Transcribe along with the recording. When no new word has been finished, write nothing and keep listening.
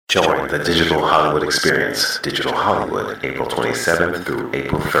Join the Digital Hollywood Experience, Digital Hollywood, April 27th through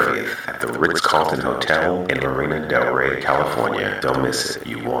April 30th at the Ritz-Carlton Hotel in Marina Del Rey, California. Don't miss it.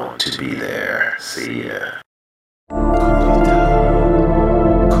 You want to be there. See ya.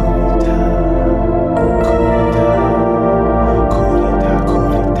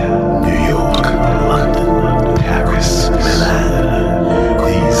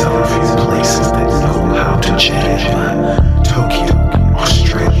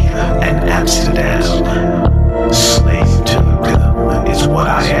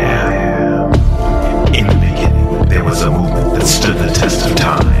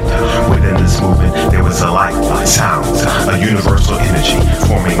 Universal energy,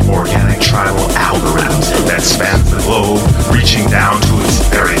 forming organic tribal algorithms that spans the globe, reaching down to its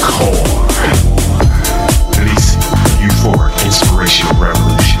very core. Releasing euphoric inspirational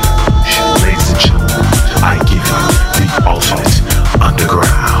revolution. Ladies and gentlemen, I give you the ultimate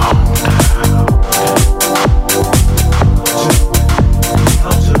underground.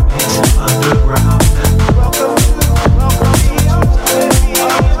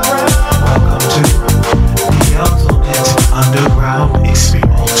 Underground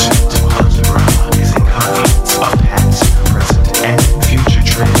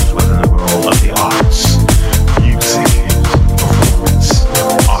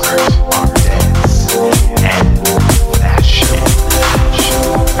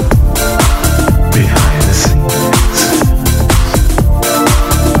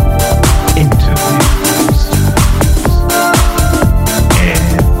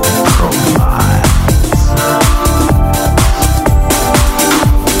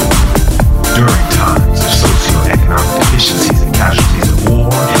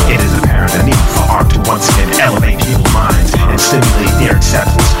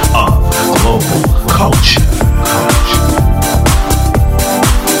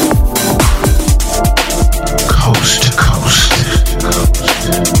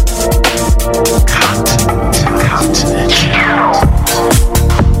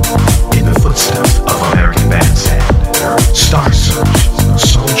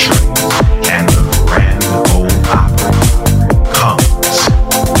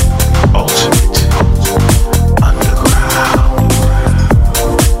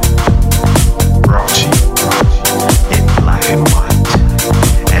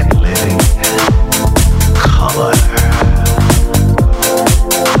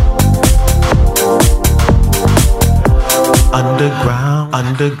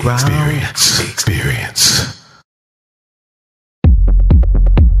experience.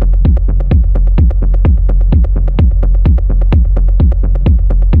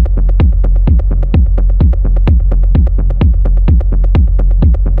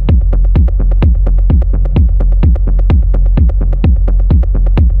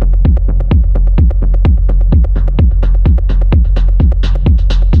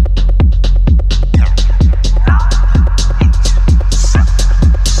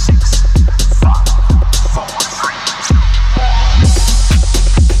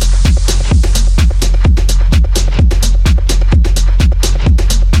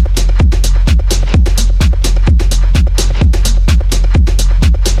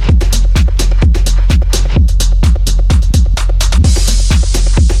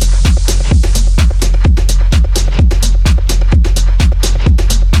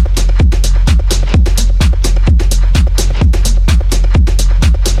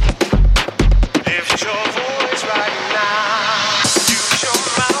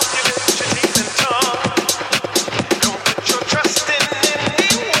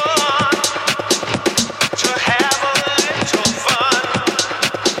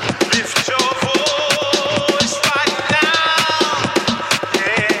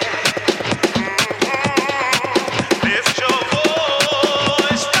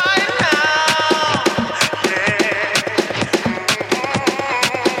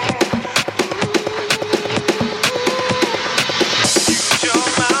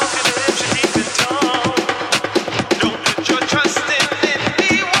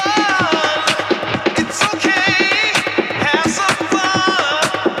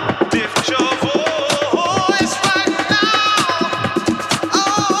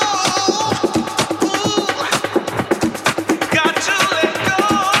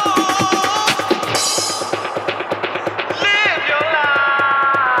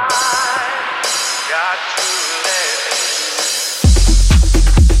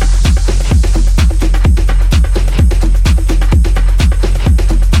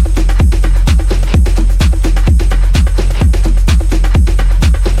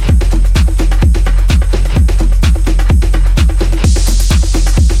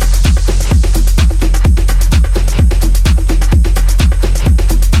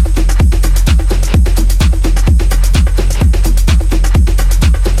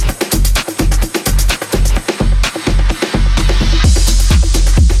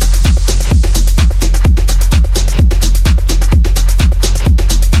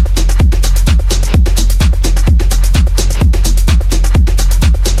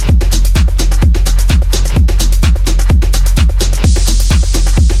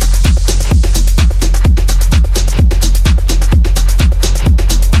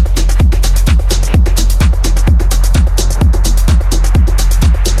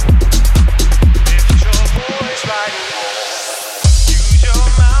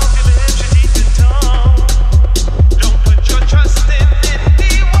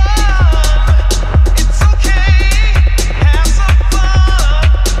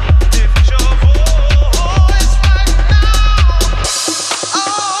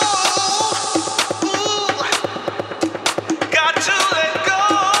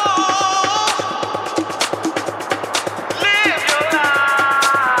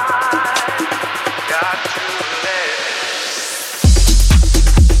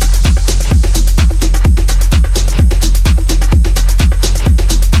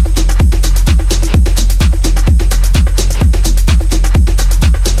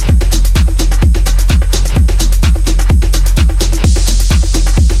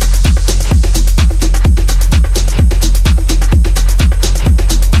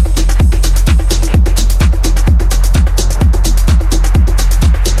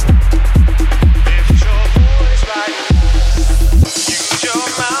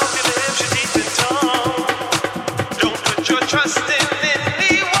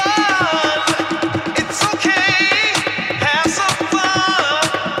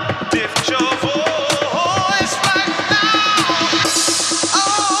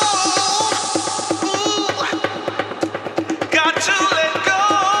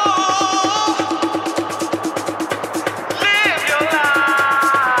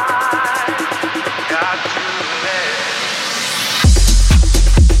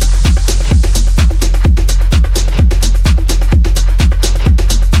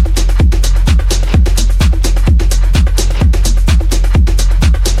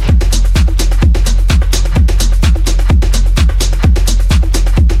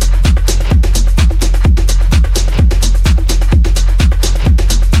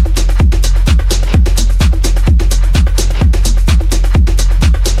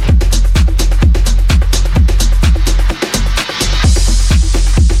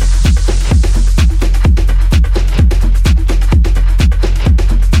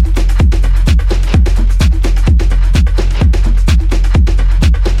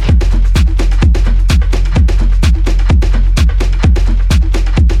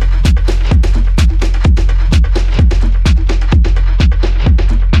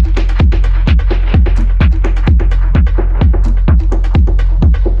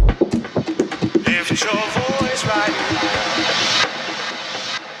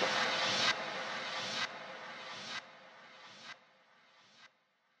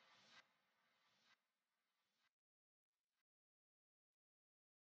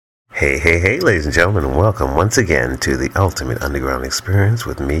 Hey, ladies and gentlemen, and welcome once again to the Ultimate Underground Experience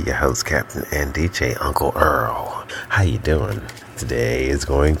with me, your host, Captain and DJ Uncle Earl. How you doing? Today is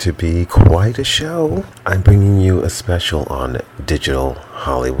going to be quite a show. I'm bringing you a special on Digital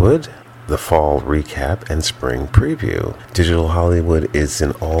Hollywood, the fall recap, and spring preview. Digital Hollywood is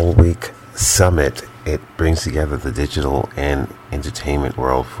an all-week summit. It brings together the digital and entertainment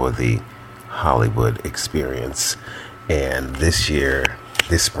world for the Hollywood experience. And this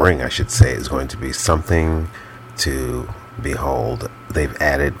spring, I should say, is going to be something to behold. They've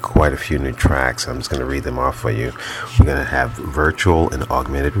added quite a few new tracks. I'm just going to read them off for you. We're going to have virtual and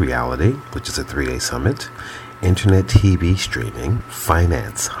augmented reality, which is a 3-day summit, internet TV streaming,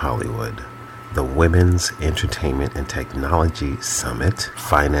 finance Hollywood, the Women's Entertainment and Technology Summit,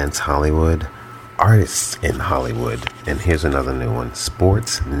 Finance Hollywood, Artists in Hollywood, and here's another new one,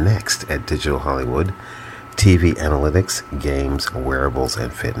 Sports Next at Digital Hollywood, TV Analytics, Games, Wearables,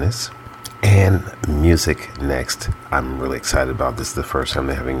 and Fitness, and Music Next. I'm really excited about this. The first time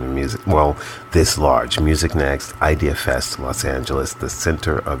they're having this large. Music Next, Idea Fest, Los Angeles, the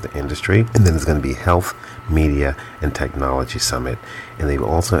center of the industry. And then there's going to be Health, Media, and Technology Summit. And they've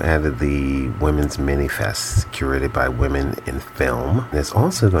also added the Women's Mini Fest, curated by Women in Film. There's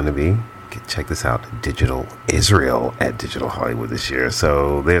also going to be, check this out, Digital Israel at Digital Hollywood this year.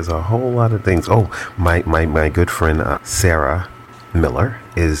 So there's a whole lot of things. Oh, my good friend Sarah Miller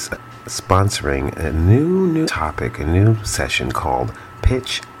is sponsoring a new topic, a new session called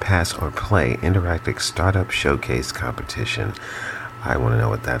Pitch, Pass, or Play Interactive Startup Showcase Competition. I want to know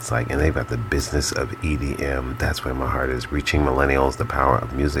what that's like. And they've got the business of EDM. That's where my heart is. Reaching millennials, the power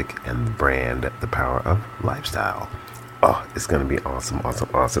of music, and the brand, the power of lifestyle. Oh, it's going to be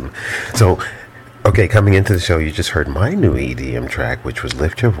awesome. So, okay, coming into the show, you just heard my new EDM track, which was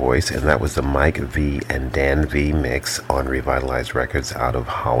Lift Your Voice, and that was the Mike V and Dan V mix on Revitalized Records out of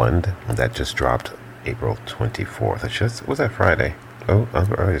Holland. That just dropped April 24th. Was that Friday? Oh,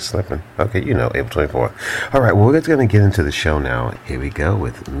 I'm already slipping. Okay, April 24th. All right, well, we're just going to get into the show now. Here we go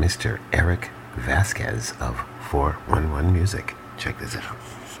with Mr. Eric Vasquez of 411 Music. Check this out.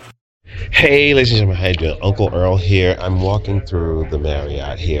 Hey, ladies and gentlemen, how you doing? Uncle Earl here. I'm walking through the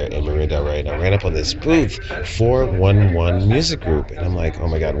Marriott here in Marina Del Rey, and I ran up on this booth, 411 Music Group, and I'm like, oh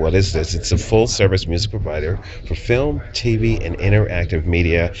my God, what is this? It's a full-service music provider for film, TV, and interactive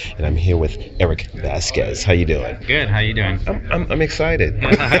media, and I'm here with Eric Vasquez. How you doing? Good. How you doing? I'm excited.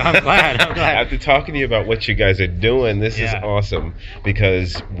 I'm glad. After talking to you about what you guys are doing, this is awesome,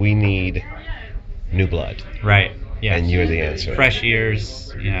 because we need new blood. Right. Yeah. And you're the answer. Fresh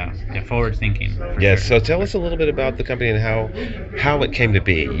ears, forward thinking. Yes, sure. So tell us a little bit about the company and how it came to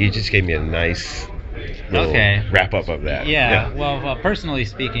be. You just gave me a nice little wrap up of that. Yeah. Well, personally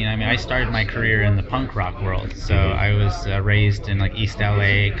speaking, I mean, I started my career in the punk rock world. So I was raised in like East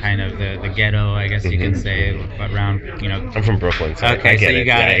LA, kind of the ghetto, I guess you can say, around, I'm from Brooklyn, so okay, I get so you it.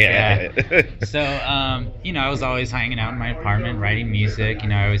 got it. Yeah. So, I was always hanging out in my apartment, writing music.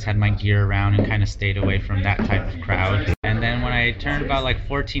 I always had my gear around and kind of stayed away from that type of crowd. And then when I turned about like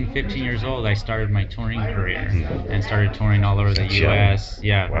 14, 15 years old, I started my touring career and started touring all over the U.S.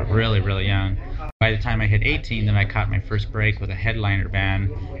 Yeah, wow. Really, really young. By the time I hit 18, then I caught my first break with a headliner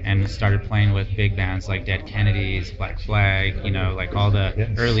band and started playing with big bands like Dead Kennedys, Black Flag, like all the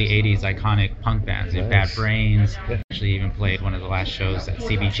early 80s iconic punk bands, Bad Brains. Actually even played one of the last shows at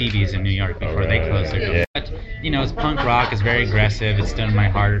CBGB's in New York before they closed their doors. But, it's punk rock, it's very aggressive, it's still in my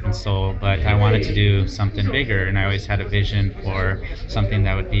heart and soul, but I wanted to do something bigger, and I always had a vision for something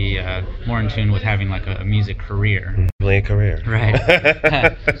that would be more in tune with having like a music career. A career. Right.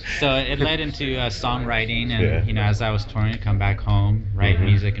 So it led into songwriting, and as I was touring, I'd come back home, write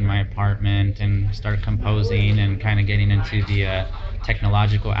music in my apartment, and start composing and kind of getting into the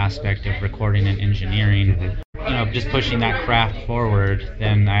technological aspect of recording and engineering. Just pushing that craft forward,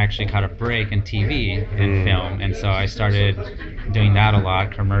 then I actually caught a break in TV and film, and so I started doing that a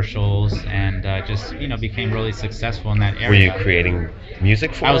lot, commercials, and just became really successful in that area. Were you creating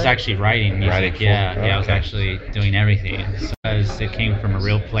music for it? I was actually writing music. I was actually doing everything. So because it came from a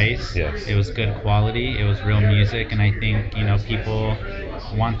real place. Yes. It was good quality. It was real music, and I think people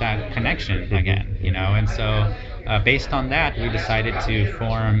want that connection again. And so. Based on that, we decided to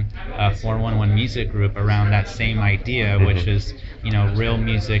form a 411 Music Group around that same idea, which is, real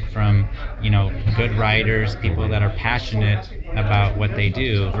music from, good writers, people that are passionate about what they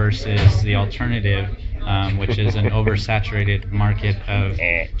do, versus the alternative, which is an oversaturated market of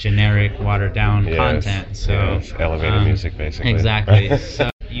generic, watered-down content. So elevator music, basically. Exactly. So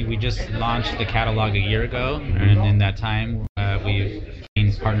we just launched the catalog a year ago, and in that time, we've gained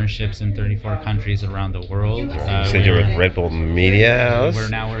these partnerships in 34 countries around the world. You said you're with Red Bull Media House? We're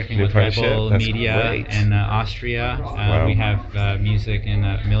now working New with Red partnership? Bull That's Media great. in Austria. Wow. We have music in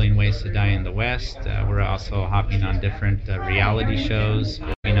A Million Ways to Die in the West. We're also hopping on different reality shows,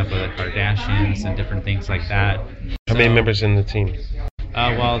 keeping up with the Kardashians and different things like that. How many members in the team?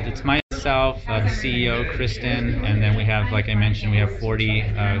 Well, it's myself, the CEO, Kristen, and then we have, like I mentioned, we have 40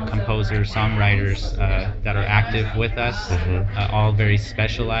 composers, songwriters that are active with us, all very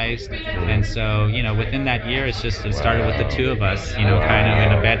specialized. And so, within that year, it started with the two of us, kind of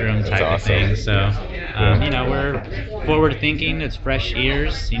in a bedroom type of thing. So, we're forward thinking, it's fresh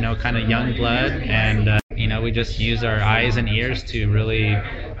ears, kind of young blood, and, we just use our eyes and ears to really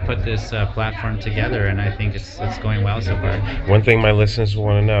put this platform together, and I think it's going well so far. One thing my listeners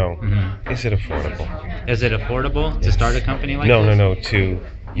want to know, is it affordable? Is it affordable to start a company like No, this? no, to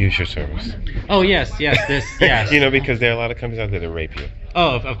use your service. Oh, yes, yes. Because there are a lot of companies out there that rape you.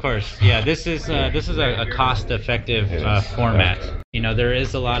 Oh, of course. Yeah, this is a cost-effective format. There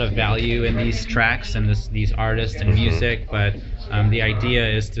is a lot of value in these tracks and these artists and music, but the idea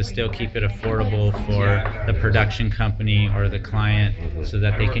is to still keep it affordable for the production company or the client, so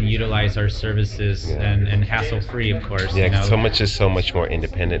that they can utilize our services and hassle-free, of course. Yeah, 'cause so much is so much more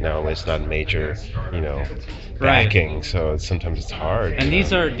independent now. It's not major, backing. So sometimes it's hard. And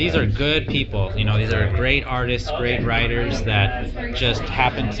these are good people. These are great artists, great writers that just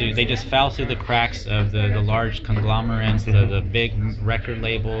they just fell through the cracks of the large conglomerates, the big record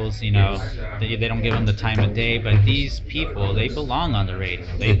labels. They don't give them the time of day. But these people, they belong on the radio.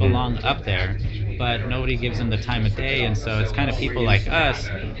 They belong up there. But nobody gives them the time of day. And so it's kind of people like us,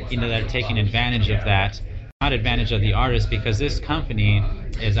 that are taking advantage of that. Not advantage of the artist, because this company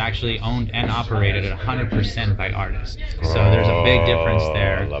is actually owned and operated at 100% by artists. So there's a big difference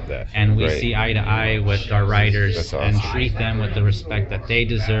there. I love that. And we Great. see eye to eye with our writers. That's awesome. And treat them with the respect that they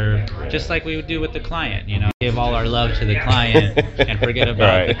deserve, just like we would do with the client. Give all our love to the client and forget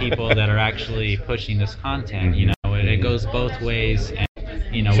about the people that are actually pushing this content. It goes both ways. And,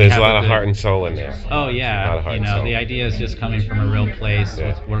 so there's a lot of heart and soul in there. Oh yeah, A lot of heart and soul. the idea is just coming from a real place,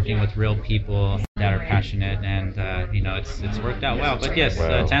 with working with real people that are passionate, and it's worked out well. But yes,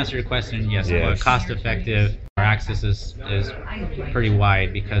 to answer your question, yes. Cost effective. Our access is pretty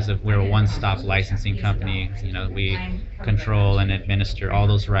wide because we're a one-stop licensing company. We control and administer all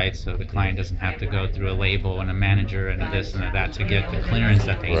those rights, so the client doesn't have to go through a label and a manager and this and that to get the clearance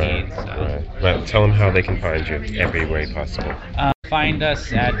that they need. So. Right. Tell them how they can find you every way possible. Find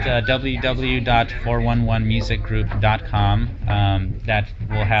us at www.411musicgroup.com. That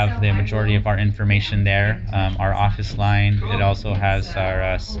will have the majority of our information there. Our office line. It also has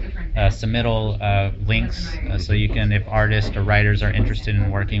our submittal links, so you can, if artists or writers are interested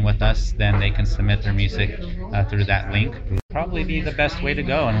in working with us, then they can submit their music through that link. Probably be the best way to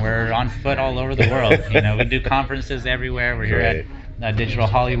go, and we're on foot all over the world. We do conferences everywhere. We're here at Digital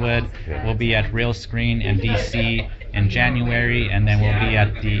Hollywood. We'll be at Real Screen in DC in January, and then we'll be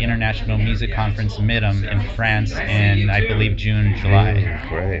at the International Music Conference MIDM in France in, I believe, June, July.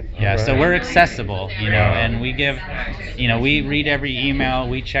 Great. Yeah, so we're accessible, and we give, we read every email,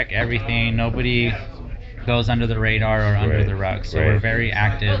 we check everything. Nobody goes under the radar or under the rug. So we're very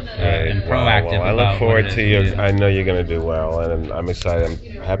active and proactive. Well, I look forward to you. I know you're going to do well, and I'm excited. I'm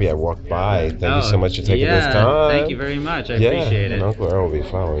happy I walked by. Thank you so much for taking this time. Thank you very much. I appreciate it. And Uncle Earl will be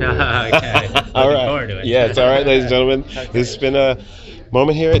following you. Okay. All Looking right. forward to it. Yes, all right, ladies and gentlemen. This has been a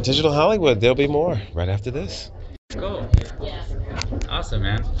moment here at Digital Hollywood. There'll be more right after this. Cool. Awesome,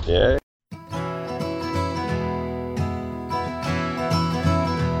 man. Yeah.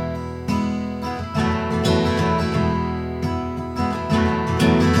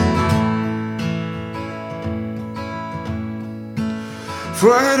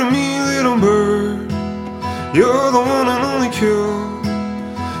 Fly to me, little bird, you're the one and only cure.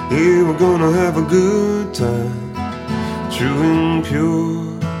 Yeah, we're gonna have a good time, true and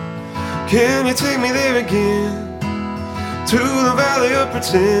pure. Can you take me there again, to the valley of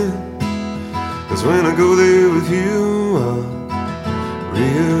pretend? 'Cause when I go there with you, I'm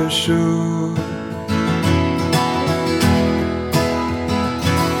reassured.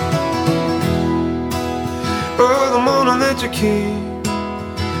 Oh, the morning that you came,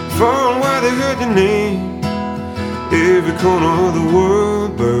 far and wide they heard your name. Every corner of the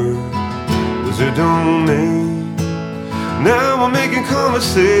world, bird, was your domain. Now we're making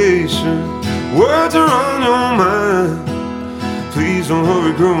conversation, words are on your mind. Please don't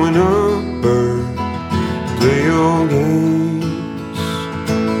hurry growing up, bird, play your games.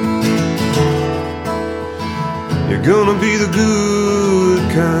 You're gonna be the good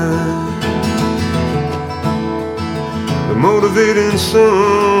kind, the motivating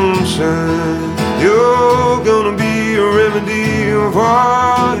sunshine. You're gonna be a remedy of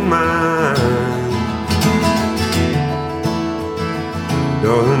heart and mind.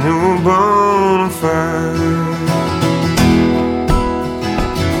 Darling, you're a bona fide.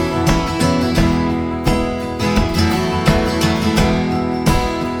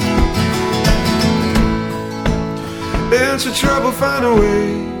 It's a trouble, find a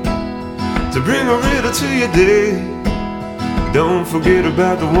way to bring a riddle to your day. Don't forget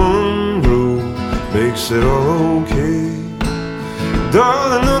about the one rule, makes it all okay.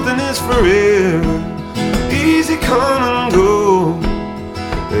 Darling, nothing is forever, easy come and go.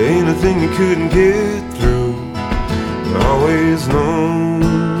 There ain't a thing you couldn't get through, always know.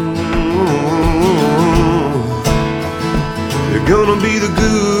 You're gonna be the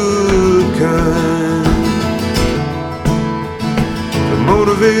good kind,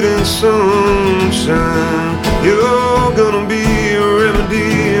 motivating sunshine. You're gonna be a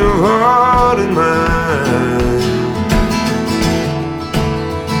remedy of heart and mind.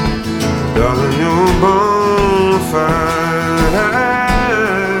 Darling, you're a bona fide.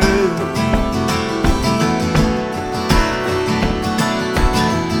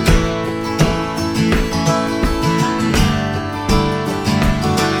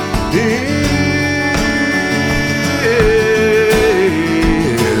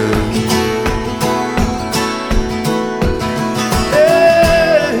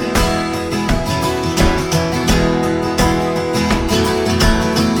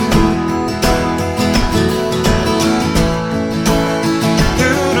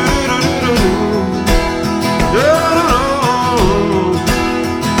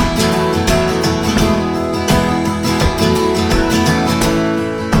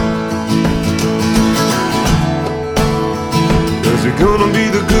 Gonna be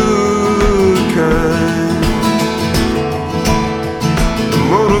the good kind, the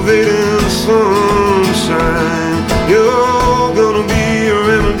motivating sunshine. You're gonna be a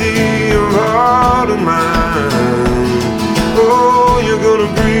remedy of heart and mind. Oh, you're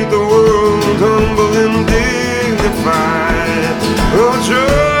gonna greet the world humble and dignified. Oh,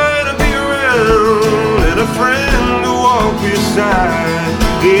 joy to be around and a friend to walk beside.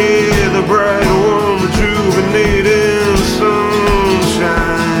 Yeah, the bright, warm, rejuvenating sun.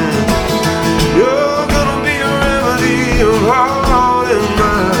 You're gonna be a remedy of heart and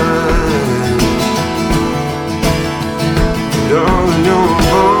mind. Darling, you're a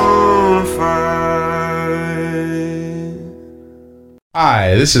bona fide.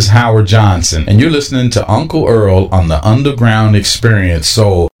 Hi, this is Howard Johnson, and you're listening to Uncle Earl on the Underground Experience.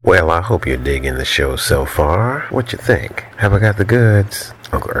 So, well, I hope you're digging the show so far. What you think? Have I got the goods?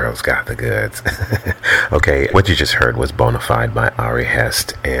 Uncle Earl's got the goods. Okay, what you just heard was Bonafide by Ari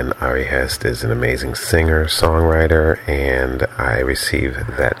Hest, and Ari Hest is an amazing singer, songwriter, and I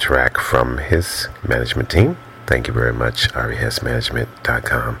received that track from his management team. Thank you very much,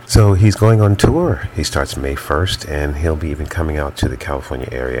 arihestmanagement.com. So he's going on tour. He starts May 1st, and he'll be even coming out to the California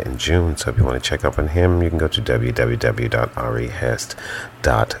area in June. So if you want to check up on him, you can go to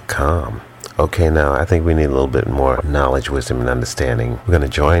www.arihest.com. Okay, now I think we need a little bit more knowledge, wisdom, and understanding. We're going to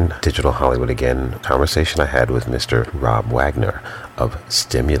join Digital Hollywood again. Conversation I had with Mr. Rob Wagner of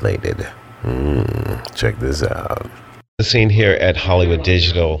Stimulated. Check this out. The scene here at Hollywood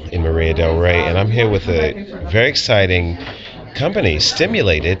Digital in Marina Del Rey, and I'm here with a very exciting company,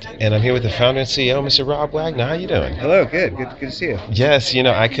 Stimulated, and I'm here with the founder and CEO, Mr. Rob Wagner. How you doing? Hello, good to see you. Yes, you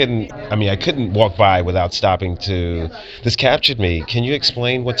know, I couldn't walk by without stopping to. This captured me. Can you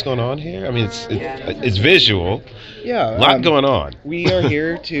explain what's going on here? I mean, it's visual. Yeah, a lot going on. We are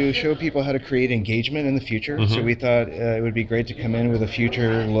here to show people how to create engagement in the future. Mm-hmm. So we thought it would be great to come in with a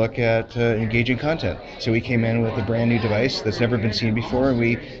future look at engaging content. So we came in with a brand new device that's never been seen before, and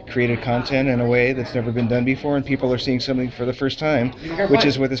we created content in a way that's never been done before, and people are seeing something for the first time, which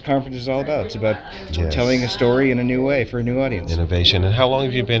is what this conference is all about. It's about telling a story in a new way for a new audience. Innovation. And how long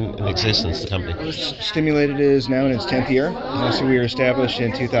have you been in existence, the company? Stimulated is now in its 10th year. So we were established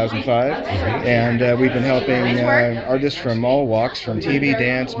in 2005, and we've been helping artists from all walks, from TV,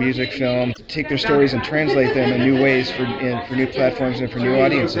 dance, music, film, take their stories and translate them in new ways for new platforms and for new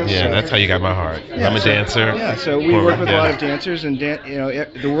audiences. Yeah, that's how you got my heart. Yeah, I'm a dancer. Yeah, so we work with a lot of dancers, and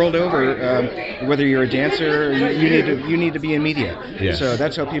the world over, whether you're a dancer, you need to be be in media. Yes. So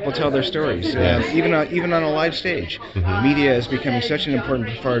that's how people tell their stories. Even on a live stage, media is becoming such an important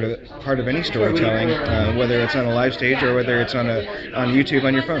part of any storytelling, whether it's on a live stage or whether it's on YouTube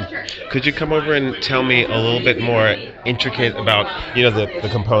on your phone. Could you come over and tell me a little bit more intricate about the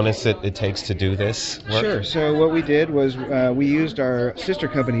components that it takes to do this work? Sure. So what we did was we used our sister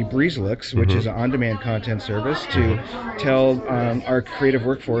company BreezeLooks, which is an on-demand content service, to tell our creative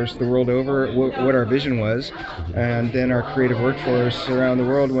workforce the world over what our vision was, and then our creative workforce around the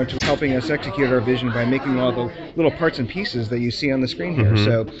world went to helping us execute our vision by making all the little parts and pieces that you see on the screen here.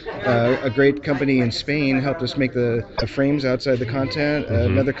 So a great company in Spain helped us make the frames outside the content.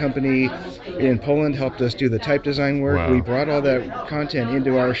 Another company in Poland helped us do the type design work. Wow. We brought all that content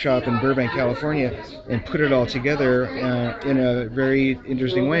into our shop in Burbank, California, and put it all together in a very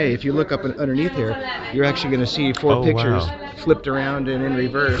interesting way. If you look up underneath here, you're actually going to see four pictures flipped around and in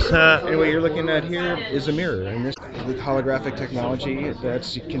reverse. And what you're looking at here is a mirror, and this is holographic technology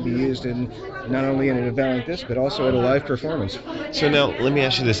that can be used in not only in an event like this, but also at a live performance. So now, let me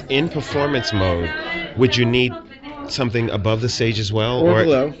ask you this. In performance mode, would you need something above the stage as well? Or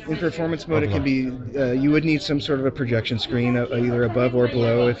below. In performance mode, it can be, you would need some sort of a projection screen, either above or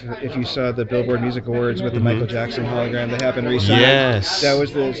below. If you saw the Billboard Music Awards with the Michael Jackson hologram that happened recently, that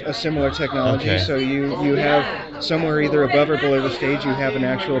was a similar technology. Okay. So you have somewhere either above or below the stage, you have an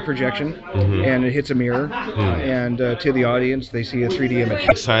actual projection, and it hits a mirror, and to the audience, they see a 3D image. I'm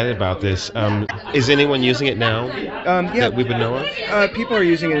excited about this. Is anyone using it now that we would know of? People are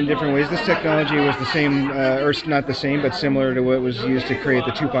using it in different ways. This technology was the same, or not the same, but similar to what was used to create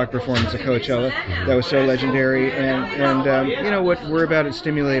the Tupac performance at Coachella. That was so legendary. And what we're about at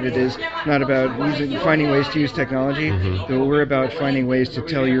Stimulated is not about finding ways to use technology. We're about finding ways to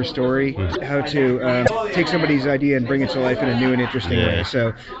tell your story, how to take somebody's idea and bring it to life in a new and interesting way.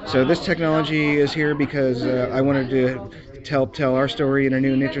 So this technology is here because I wanted to help tell our story in a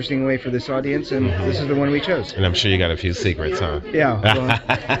new and interesting way for this audience, and this is the one we chose. And I'm sure you got a few secrets, huh? Yeah.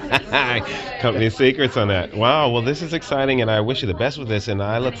 Company secrets on that. Wow, well, this is exciting, and I wish you the best with this, and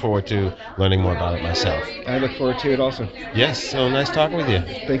I look forward to learning more about it myself. I look forward to it also. Yes, so nice talking with you.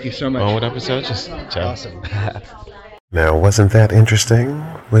 Thank you so much. Onward episode. Ciao. Awesome. Now, wasn't that interesting?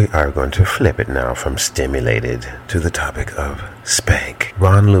 We are going to flip it now from Stimulated to the topic of Spank.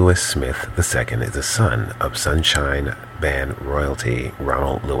 Ron Lewis Smith II is the son of Sunshine Band royalty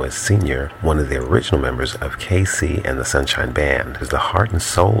Ronald Lewis Sr., one of the original members of KC and the Sunshine Band, is the heart and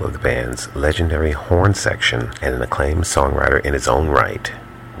soul of the band's legendary horn section and an acclaimed songwriter in his own right,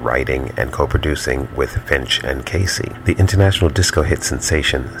 writing and co-producing with Finch and Casey. The international disco hit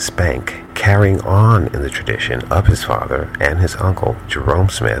sensation Spank, carrying on in the tradition of his father and his uncle, Jerome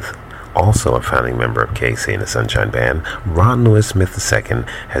Smith, also a founding member of Casey and the Sunshine Band. Ron Lewis Smith II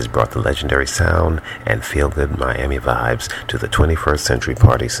has brought the legendary sound and feel-good Miami vibes to the 21st century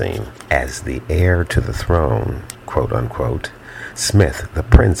party scene. As the heir to the throne, quote-unquote, Smith, the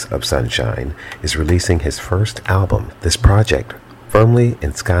Prince of Sunshine, is releasing his first album. This project firmly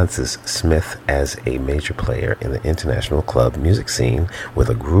ensconces Smith as a major player in the international club music scene with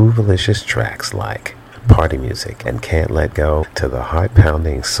a groovalicious tracks like Party Music and Can't Let Go, to the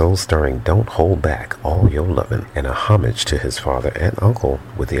heart-pounding, soul-stirring Don't Hold Back, All Your Lovin', and a homage to his father and uncle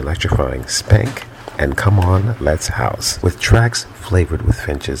with the electrifying Spank and Come On, Let's House, with tracks flavored with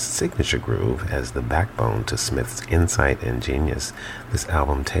Finch's signature groove as the backbone to Smith's insight and genius. This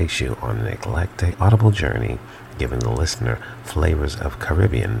album takes you on an eclectic, audible journey, giving the listener flavors of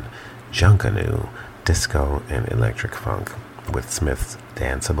Caribbean, junkanoo, disco, and electric funk, with Smith's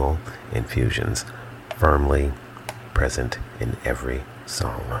danceable infusions firmly present in every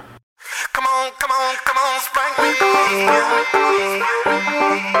song. Come on, come on, come on, spank me.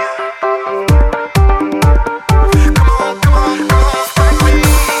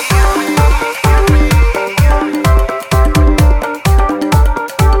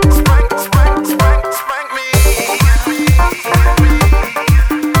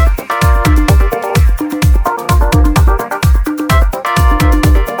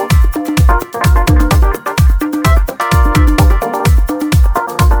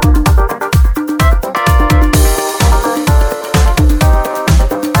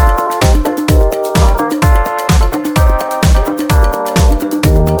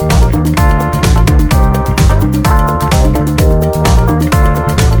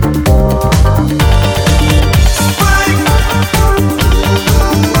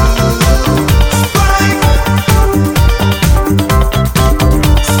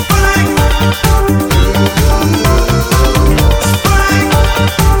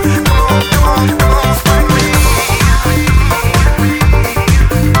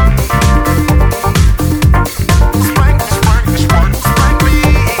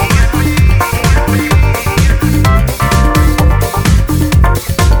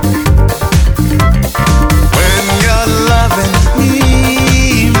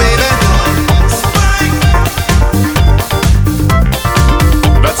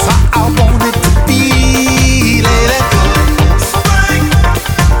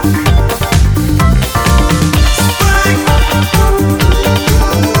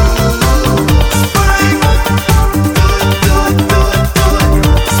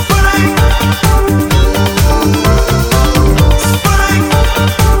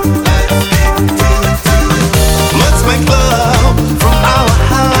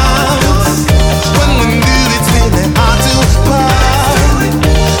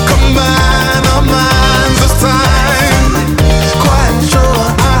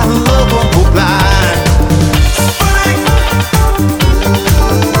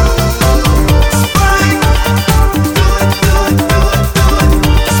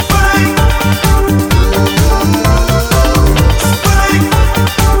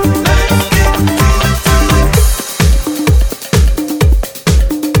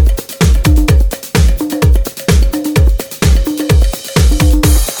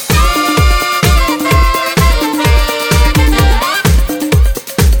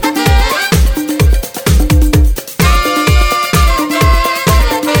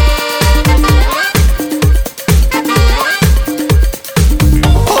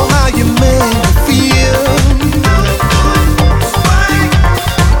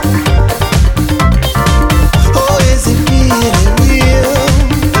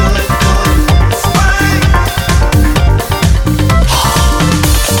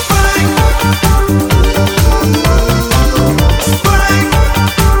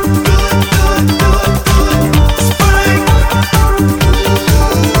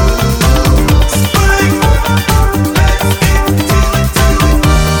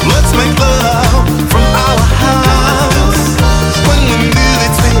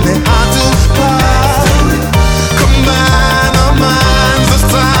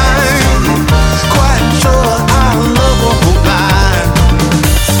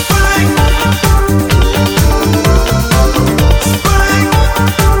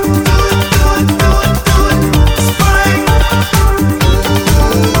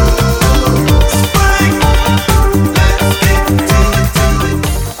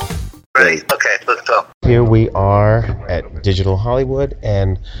 at Digital Hollywood,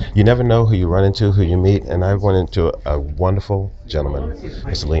 and you never know who you run into, who you meet, and I run into a wonderful gentleman,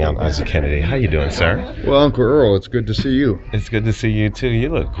 Mr. Leon Isaac Kennedy. How you doing, sir? Well, Uncle Earl, it's good to see you. It's good to see you, too. You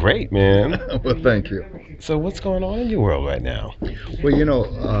look great, man. Well, thank you. So what's going on in your world right now?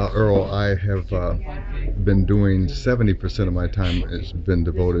 Well, Earl, I have been doing 70% of my time has been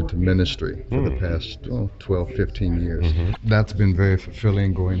devoted to ministry for the past 12, 15 years. That's been very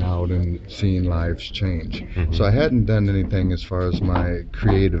fulfilling, going out and seeing lives change. So I hadn't done anything as far as my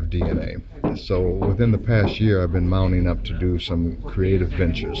creative DNA. So within the past year, I've been mounting up to do some creative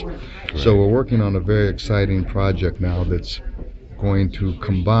ventures. So we're working on a very exciting project now that's going to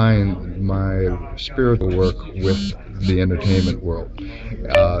combine my spiritual work with the entertainment world.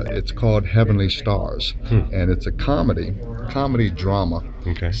 It's called Heavenly Stars, and it's a comedy drama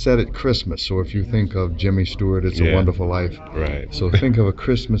set at Christmas. So if you think of Jimmy Stewart, It's a Wonderful Life. Right. So think of a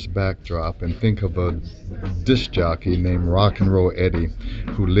Christmas backdrop and think of a disc jockey named Rock and Roll Eddie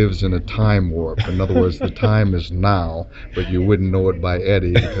who lives in a time warp. In other words, the time is now, but you wouldn't know it by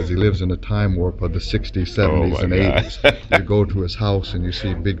Eddie because he lives in a time warp of the 60s, 70s, and 80s. You go to his house and you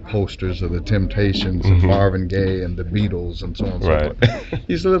see big posters of the Temptations and Marvin Gaye and the Beatles and so on and so forth.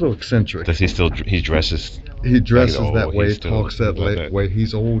 He's a little eccentric. Does he dresses? He dresses that way, talks that way.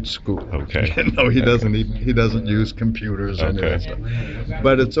 He's old school. Okay. He doesn't use computers or any of that stuff.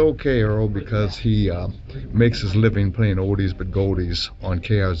 But it's okay, Earl, because he makes his living playing oldies but goldies on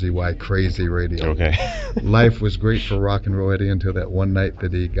KRZY Crazy Radio. Okay. Life was great for Rock and Roll Eddie until that one night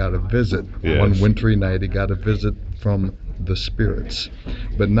that he got a visit. Yes. One wintry night he got a visit from the spirits,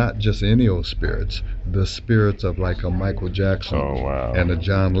 but not just any old spirits, the spirits of like a Michael Jackson and a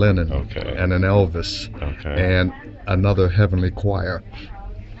John Lennon and an Elvis and another heavenly choir.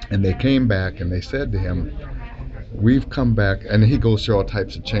 And they came back and they said to him, we've come back, and he goes through all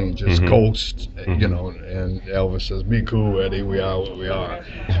types of changes, ghosts, and Elvis says, be cool, Eddie, we are what we are.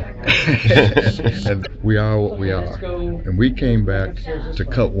 And we are what we are. And we came back to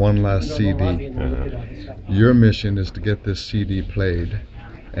cut one last CD. Your mission is to get this CD played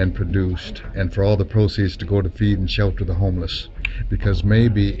and produced, and for all the proceeds to go to feed and shelter the homeless. Because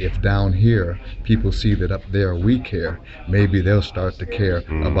maybe if down here people see that up there we care, maybe they'll start to care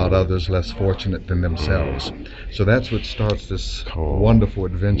about others less fortunate than themselves. So that's what starts this wonderful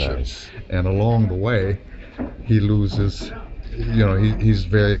adventure. Nice. And along the way, he loses. He's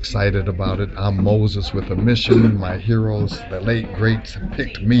very excited about it. I'm Moses with a mission. My heroes, the late greats,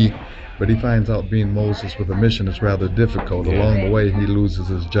 picked me. But he finds out being Moses with a mission is rather difficult. Along the way, he loses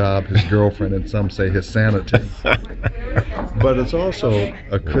his job, his girlfriend, and some say his sanity. But it's also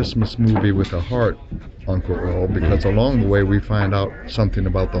a Christmas movie with a heart, Uncle Earl, because along the way we find out something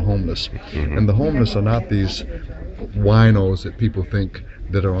about the homeless. And the homeless are not these winos that people think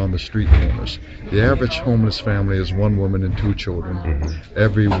that are on the street corners. The average homeless family is one woman and two children.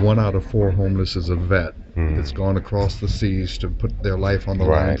 Every 1 out of 4 homeless is a vet that's gone across the seas to put their life on the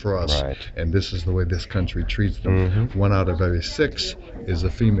line for us. And this is the way this country treats them. 1 out of every 6 is a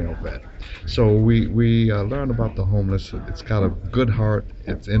female vet. So we learn about the homeless. It's got a good heart.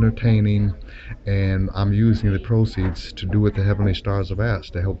 It's entertaining. And I'm using the proceeds to do what the Heavenly Stars have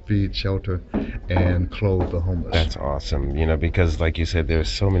asked, to help feed, shelter, and clothe the homeless. That's awesome, because like you said, there's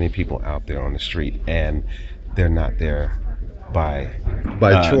so many people out there on the street, and they're not there by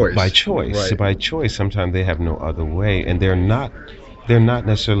choice. By choice. Right. By choice, sometimes they have no other way, and they're not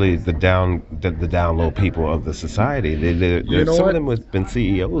necessarily the down low people of the society. Some of them have been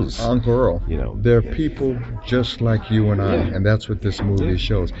CEOs. Uncle Earl, they're people just like you and I, and that's what this movie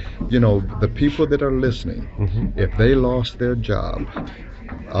shows. The people that are listening, if they lost their job,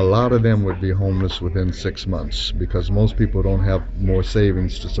 a lot of them would be homeless within 6 months, because most people don't have more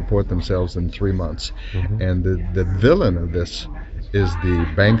savings to support themselves in 3 months. And the villain of this is the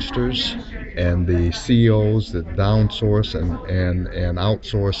banksters and the CEOs that downsource and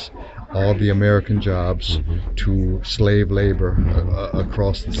outsource all the American jobs to slave labor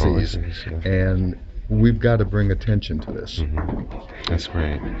across the seas. And we've got to bring attention to this. That's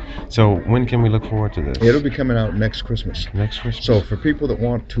great. So when can we look forward to this? It'll be coming out next Christmas. Next Christmas. So for people that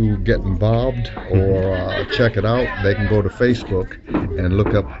want to get involved or check it out, they can go to Facebook and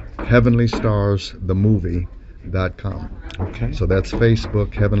look up Heavenly Stars the Movie.com. Okay. So that's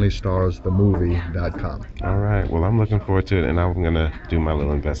Facebook, HeavenlyStarsTheMovie.com. All right. Well, I'm looking forward to it, and I'm going to do my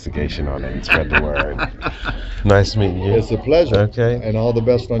little investigation on it and spread the word. Nice meeting you. It's a pleasure. Okay. And all the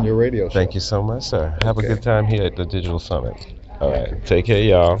best on your radio show. Thank you so much, sir. Have a good time here at the Digital Summit. All right. Take care,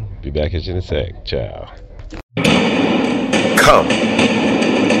 y'all. Be back at you in a sec. Ciao. Come.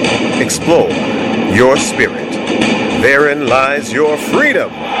 Explore your spirit. Therein lies your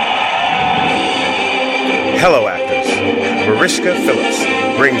freedom. Hello, actors. Mariska Phillips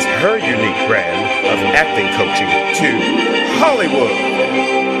brings her unique brand of acting coaching to Hollywood.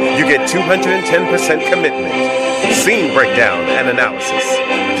 You get 210% commitment, scene breakdown and analysis,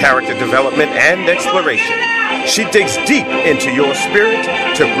 character development and exploration. She digs deep into your spirit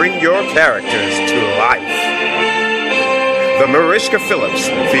to bring your characters to life. The Mariska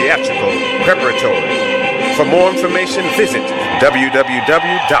Phillips Theatrical Preparatory. For more information, visit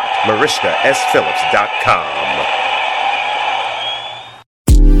www.mariskasphillips.com.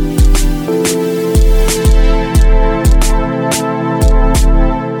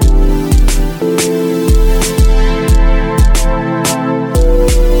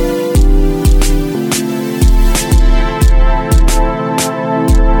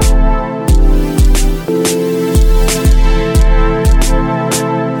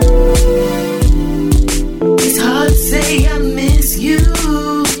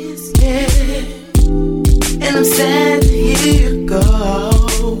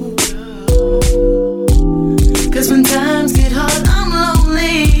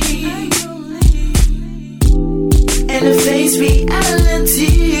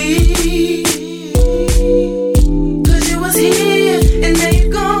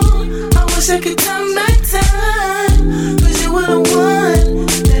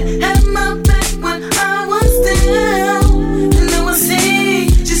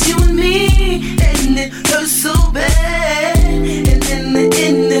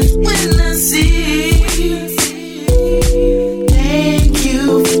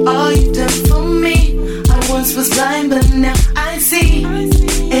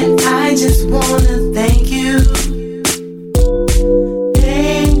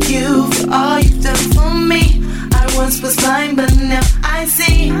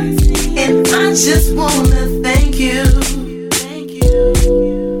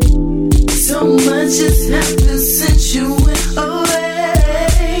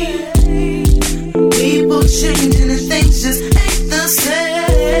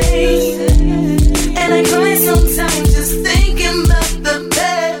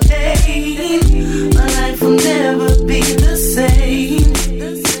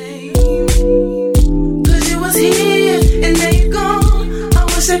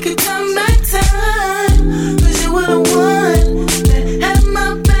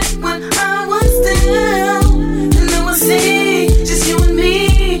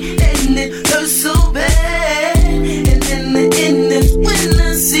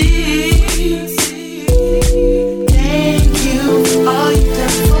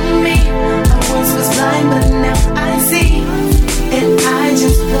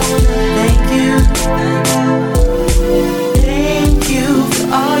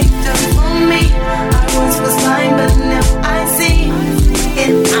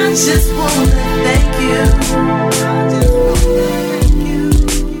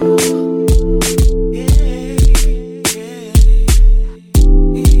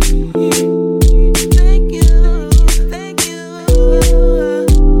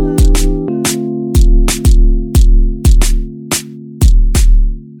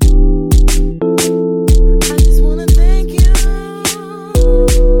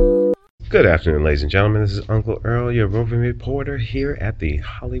 Good afternoon, ladies and gentlemen. This is Uncle Earl, your roving reporter here at the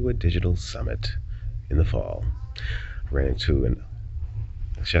Hollywood Digital Summit in the fall. I ran into an,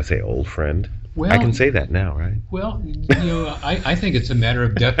 shall I say, old friend. Well, I can say that now, right? Well, I think it's a matter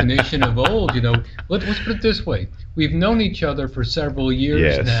of definition of old. Let's put it this way: we've known each other for several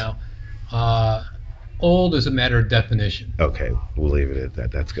years now. Old is a matter of definition. Okay, we'll leave it at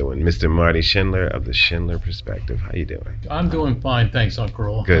that. That's good one. Mr. Marty Schindler of the Schindler Perspective. How you doing? I'm doing fine, thanks, Uncle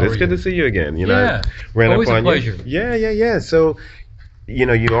Earl. Good. It's good to see you again. Yeah, always a pleasure. Yeah. So,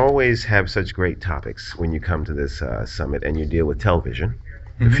 you always have such great topics when you come to this summit, and you deal with television,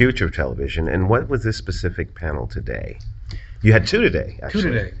 the future of television. And what was this specific panel today? You had two today, actually.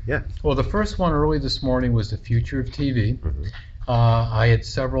 Two today. Yeah. Well, the first one early this morning was the future of TV. Mm-hmm. I had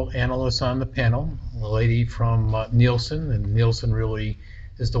several analysts on the panel, a lady from Nielsen, and Nielsen really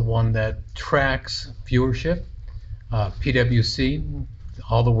is the one that tracks viewership. PwC,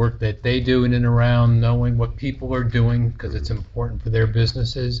 all the work that they do in and around knowing what people are doing because it's important for their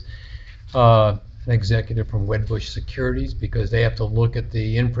businesses. An executive from Wedbush Securities because they have to look at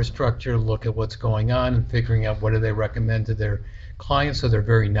the infrastructure, look at what's going on, and figuring out what do they recommend to their clients, so they're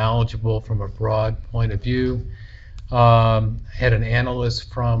very knowledgeable from a broad point of view. Had an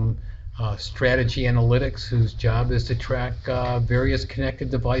analyst from Strategy Analytics whose job is to track various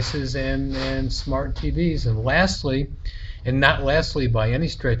connected devices and smart TVs. And lastly, and not lastly by any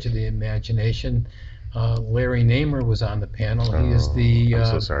stretch of the imagination, Larry Namer was on the panel. He is the. I'm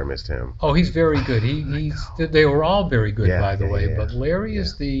so sorry I missed him. Oh, he's very good. They were all very good, by the way. Yeah. But Larry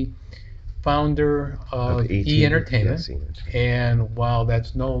is the founder of E! Entertainment. And while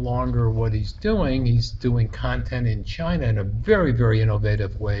that's no longer what he's doing content in China in a very, very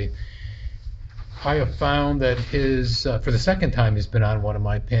innovative way. I have found that his, for the second time he's been on one of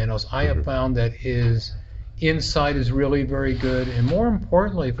my panels, I have found that his insight is really very good, and more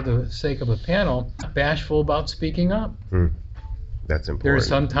importantly, for the sake of a panel, not bashful about speaking up. That's important. There's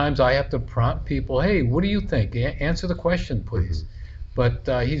sometimes I have to prompt people, hey, what do you think? Answer the question, please. But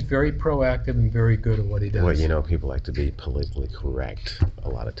he's very proactive and very good at what he does. Well, people like to be politically correct a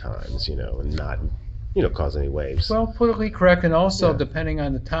lot of times, and not, cause any waves. Well, politically correct, and also, depending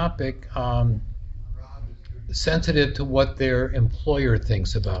on the topic, sensitive to what their employer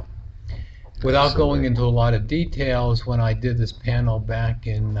thinks about. Without going into a lot of details, when I did this panel back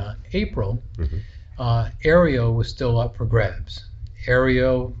in April, Aereo was still up for grabs.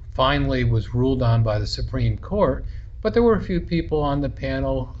 Aereo finally was ruled on by the Supreme Court, but there were a few people on the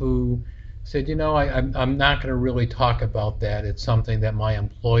panel who said, I'm not going to really talk about that. It's something that my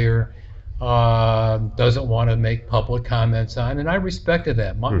employer doesn't want to make public comments on, and I respected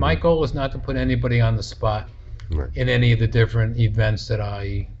that. My goal is not to put anybody on the spot in any of the different events that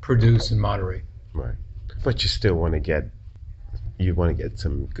I produce and moderate. Right. But you still want to get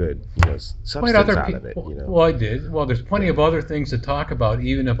some good, substance out of it. Well, I did. Well, there's plenty of other things to talk about,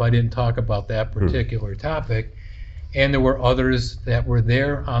 even if I didn't talk about that particular topic. And there were others that were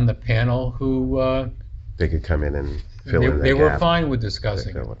there on the panel who they could come in and fill in that They were gap. fine with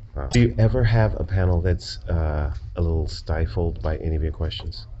discussing. Wow. Do you ever have a panel that's a little stifled by any of your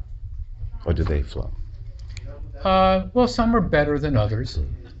questions, or do they flow? Well, some are better than others,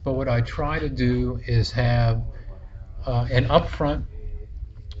 but what I try to do is have an upfront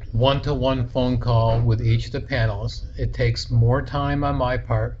one-to-one phone call with each of the panelists. It takes more time on my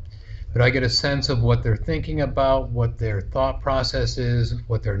part, but I get a sense of what they're thinking about, what their thought process is,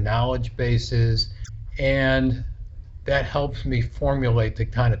 what their knowledge base is, and that helps me formulate the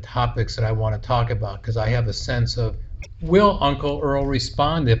kind of topics that I want to talk about, because I have a sense of, will Uncle Earl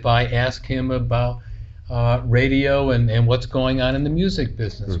respond if I ask him about radio and what's going on in the music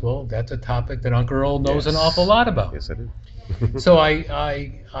business? Well, that's a topic that Uncle Earl knows an awful lot about. Yes, I do. So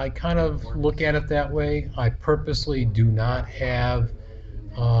I kind of look at it that way. I purposely do not have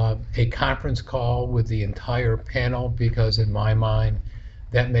a conference call with the entire panel, because in my mind,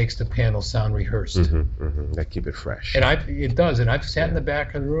 that makes the panel sound rehearsed. That keep it fresh. And it does. And I've sat in the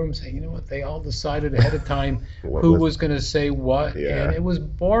back of the room saying, you know what, they all decided ahead of time who was going to say what, and it was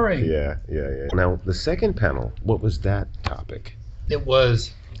boring. Yeah. Now, the second panel, what was that topic? It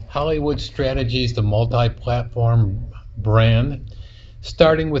was Hollywood Strategies, the multi-platform brand,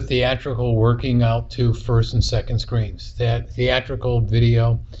 starting with theatrical, working out to first and second screens. That theatrical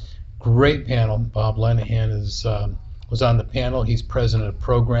video, great panel. Bob Lenihan was on the panel. He's president of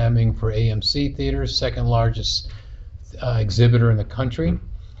programming for AMC Theaters, second largest exhibitor in the country.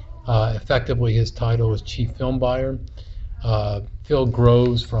 Effectively, his title is chief film buyer. Phil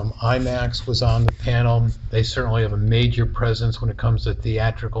Groves from IMAX was on the panel. They certainly have a major presence when it comes to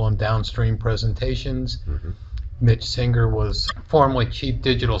theatrical and downstream presentations. Mitch Singer was formerly Chief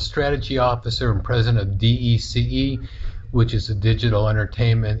Digital Strategy Officer and President of DECE, which is a digital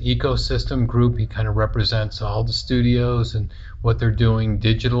entertainment ecosystem group. He kind of represents all the studios and what they're doing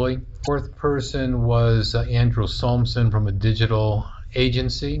digitally. Fourth person was Andrew Solmson from a digital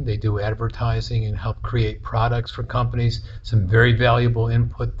agency. They do advertising and help create products for companies. Some very valuable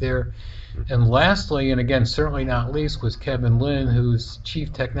input there. And lastly, and again, certainly not least, was Kevin Lin, who's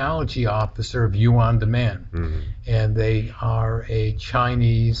Chief Technology Officer of You On Demand. And they are a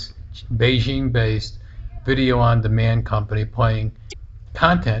Chinese, Beijing-based video on demand company playing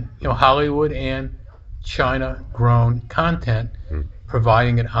content, Hollywood and China-grown content,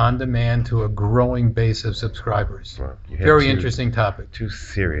 providing it on demand to a growing base of subscribers. Well, very interesting topic. Two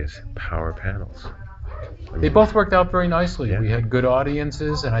serious power panels. They both worked out very nicely. We had good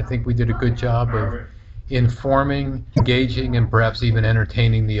audiences, and I think we did a good job of informing, engaging, and perhaps even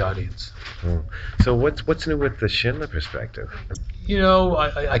entertaining the audience. So what's new with the Schindler perspective?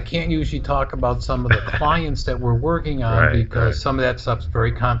 I can't usually talk about some of the clients that we're working on because some of that stuff's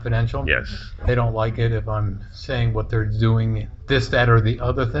very confidential. Yes. They don't like it if I'm saying what they're doing, this, that, or the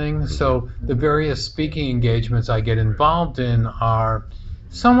other thing. So the various speaking engagements I get involved in are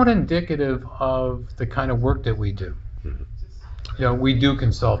somewhat indicative of the kind of work that we do. We do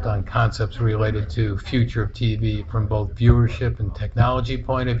consult on concepts related to future of TV from both viewership and technology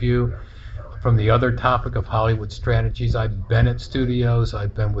point of view. from the other topic of Hollywood strategies. I've been at studios,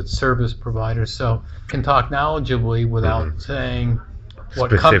 I've been with service providers, so I can talk knowledgeably without saying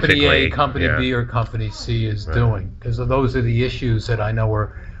what company A, company B, or company C is doing, because those are the issues that I know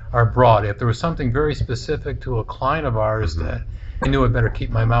are broad. If there was something very specific to a client of ours that I knew I'd better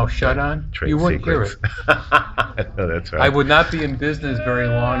keep my mouth shut on, you wouldn't hear it. No, that's right. I would not be in business very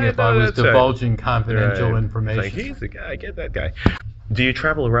long if I was divulging confidential information. It's like, he's the guy, get that guy. Do you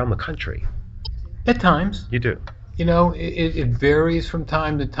travel around the country? At times. You do? You know, it varies from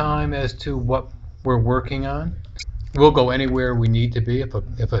time to time as to what we're working on. We'll go anywhere we need to be.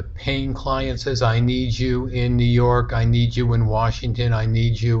 If a paying client says, I need you in New York, I need you in Washington, I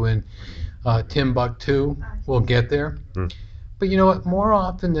need you in Timbuktu, we'll get there. But you know what, more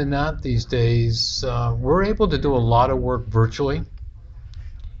often than not these days, we're able to do a lot of work virtually.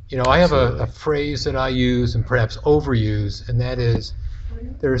 You know, I have a phrase that I use and perhaps overuse, and that is,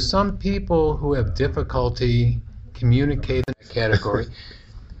 there are some people who have difficulty communicating in the category.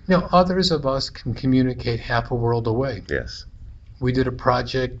 You know, others of us can communicate half a world away. Yes. We did a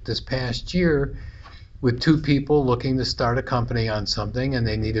project this past year with two people looking to start a company on something, and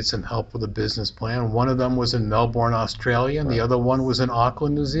they needed some help with a business plan. One of them was in Melbourne, Australia, and the other one was in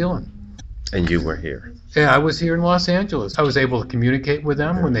Auckland, New Zealand. And you were here? Yeah, I was here in Los Angeles. I was able to communicate with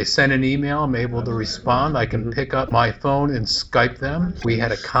them. When they send an email, I'm able to respond. I can pick up my phone and Skype them. We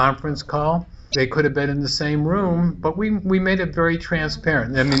had a conference call. They could have been in the same room, but we made it very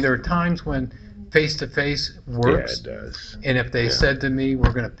transparent. I mean, there are times when face-to-face works. Yeah, it does. And if they said to me,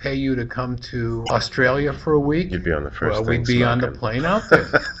 we're going to pay you to come to Australia for a week, you'd be on the first well, we'd be on the plane out there.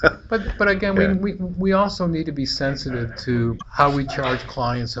 But again, we also need to be sensitive to how we charge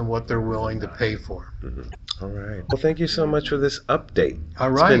clients and what they're willing to pay for. All right. Well, thank you so much for this update. All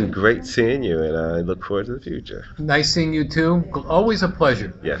right. It's been great seeing you, and I look forward to the future. Nice seeing you, too. Always a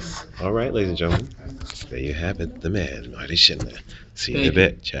pleasure. Yes. All right, ladies and gentlemen. There you have it, the man, Marty Schindler. See you in a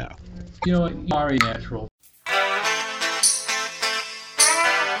bit. Ciao. You know what? You are a natural.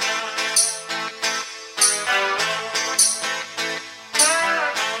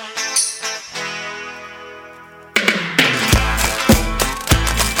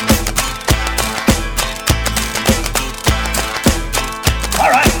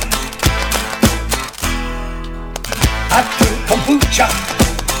 Kombucha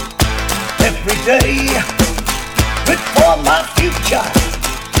every day, good for my future.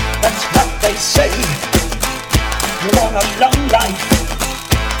 That's what they say. You want a long life,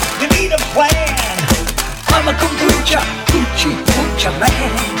 you need a plan. I'm a kombucha, kombucha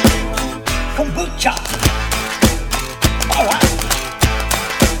man. Kombucha, alright.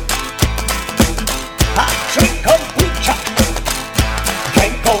 I drink kombucha,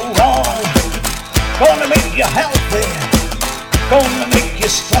 can't go wrong. Gonna make you healthy, gonna make you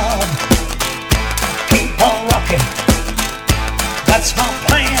strong. Keep on rocking, that's my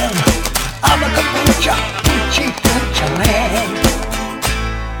plan. I'm a kombucha, kombucha man.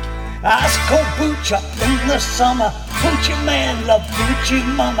 Ice kombucha in the summer. Kombucha man love kombucha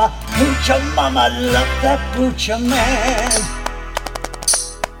mama. Kombucha mama love that kombucha man.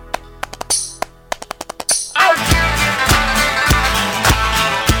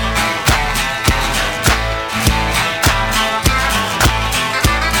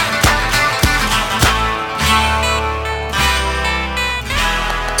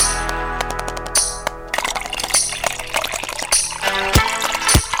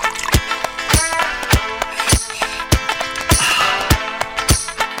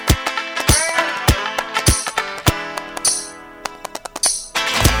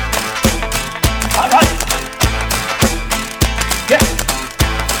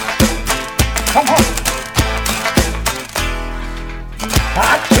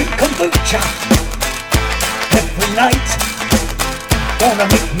 Every night, gonna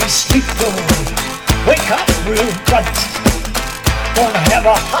make me sleep good. Wake up real bright, gonna have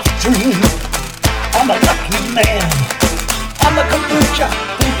a hot dream. I'm a lucky man, I'm a kombucha,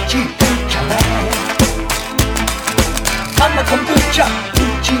 kombucha man. I'm a kombucha,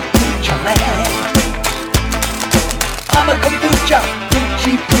 kombucha man. I'm a kombucha,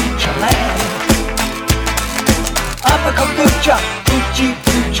 kombucha man. I'm a kombucha,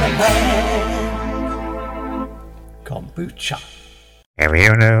 kombucha man. Kombucha. If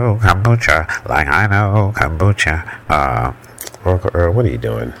you know kombucha like I know kombucha, Uncle Earl, what are you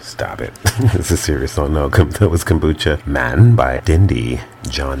doing? Stop it. This is serious. Oh no, that was Kombucha Man by Dindy,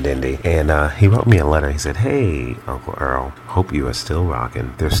 John Dindy. And he wrote me a letter. He said, hey, Uncle Earl, hope you are still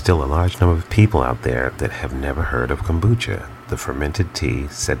rocking. There's still a large number of people out there that have never heard of kombucha, the fermented tea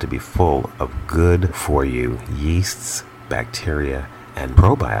said to be full of good for you yeasts, bacteria, and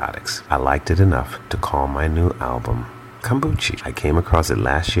probiotics. I liked it enough to call my new album Kombucha. I came across it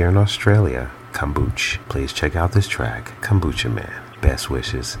last year in Australia. Kombucha. Please check out this track, Kombucha Man. Best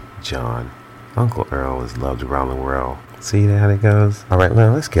wishes, John. Uncle Earl is loved around the world. See how it goes? All right,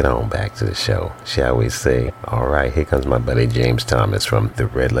 now let's get on back to the show, shall we say? All right, here comes my buddy James Thomas from the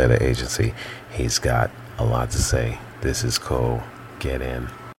Red Letter Agency. He's got a lot to say. This is cool. Get in.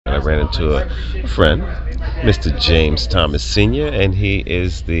 I ran into a friend, Mr. James Thomas Sr., and he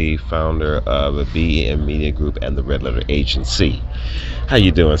is the founder of a BEM Media Group and the Red Letter Agency. How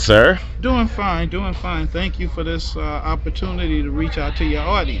you doing, sir? Doing fine. Thank you for this opportunity to reach out to your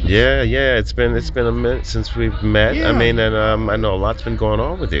audience. Yeah. It's been a minute since we've met. Yeah. I mean, and I know a lot's been going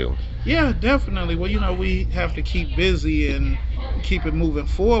on with you. Yeah, definitely. Well, we have to keep busy and keep it moving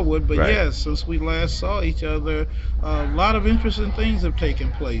forward. But Right. yes, since we last saw each other, a lot of interesting things have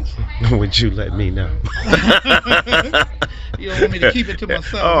taken place. Would you let me know? You don't want me to keep it to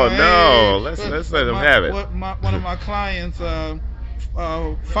myself? Oh, huh? no. Let's let him have it. One of my clients,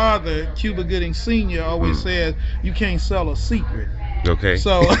 father, Cuba Gooding Sr., always said, "You can't sell a secret." Okay.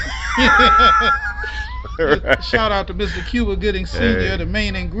 So, Right. shout out to Mr. Cuba Gooding Sr., Hey. the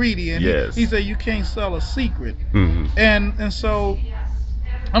main ingredient. Yes. He said you can't sell a secret. Mhm. And so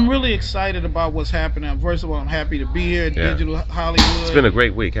I'm really excited about what's happening. First of all, I'm happy to be here at Yeah. Digital Hollywood. It's been a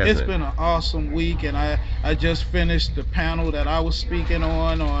great week, hasn't It's it? been an awesome week, and I just finished the panel that I was speaking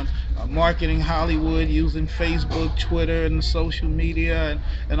on marketing Hollywood using Facebook, Twitter, and social media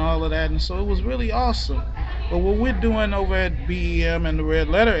and all of that. And so it was really awesome. But what we're doing over at BEM and the Red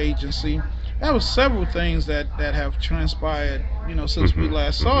Letter Agency, there was several things that have transpired, since we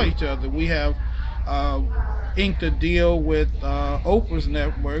last saw each other. We have inked a deal with Oprah's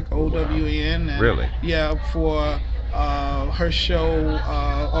network, OWN. And, Really? Yeah, for her show,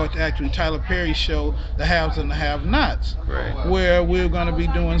 or actually Tyler Perry's show, The Haves and the Have-Nots, Right. where we're going to be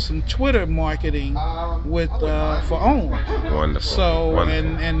doing some Twitter marketing with for OWN. Wonderful. So,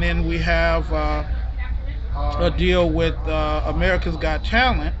 Wonderful. and then we have a deal with America's Got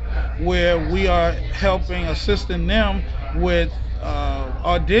Talent, where we are assisting them with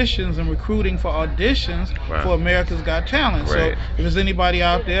auditions and recruiting for auditions Wow. for America's Got Talent. Right. So if there's anybody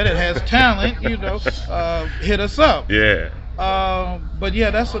out there that has talent, hit us up. Yeah. But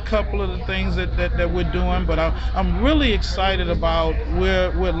yeah, that's a couple of the things that we're doing. But I'm really excited about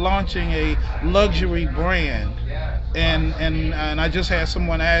we're launching a luxury brand, and I just had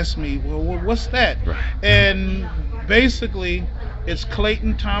someone ask me, well, what's that? Right. And basically, it's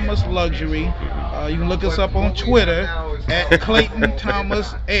Clayton Thomas Luxury. You can look us up on Twitter at Clayton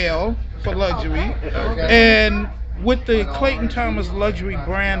Thomas L for luxury. And what the Clayton Thomas Luxury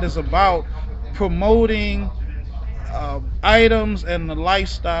brand is about, promoting items and the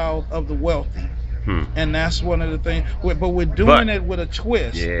lifestyle of the wealthy. And that's one of the things. But we're doing it with a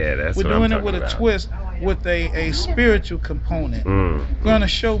twist. Yeah, that's We're what I'm doing it talking with about. a twist, with a spiritual component. We're going to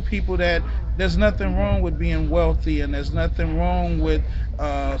show people that there's nothing wrong with being wealthy, and there's nothing wrong with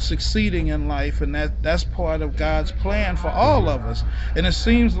succeeding in life, and that's part of God's plan for all of us. And it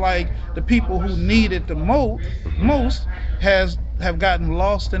seems like the people who need it the most have gotten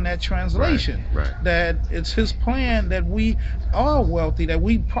lost in that translation. Right. That it's His plan that we are wealthy, that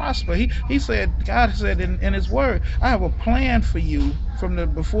we prosper. He said, God said in His Word, I have a plan for you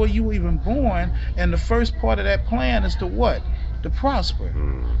from before you were even born, and the first part of that plan is to what? To prosper.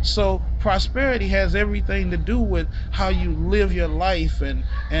 So prosperity has everything to do with how you live your life, and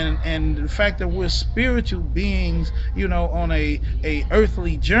the fact that we're spiritual beings, on a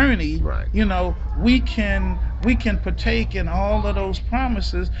earthly journey. Right. We can partake in all of those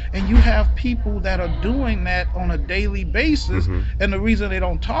promises, and you have people that are doing that on a daily basis. And the reason they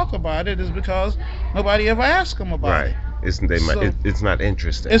don't talk about it is because nobody ever asked them about it. It's not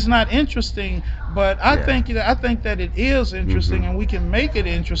interesting. It's not interesting, but I Yeah. think that it is interesting, and we can make it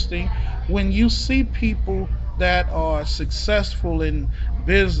interesting when you see people that are successful in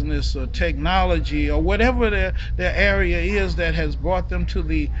business or technology or whatever their area is that has brought them to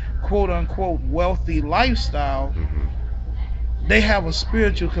the quote unquote wealthy lifestyle. They have a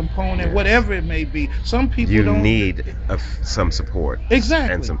spiritual component, whatever it may be. Some people You don't need some support.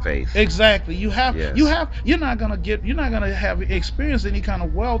 Exactly. And some faith. Exactly. You're not gonna have experience any kind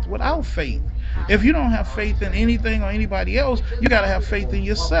of wealth without faith. If you don't have faith in anything or anybody else, you got to have faith in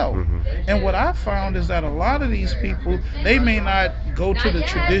yourself. And what I found is that a lot of these people, they may not go to the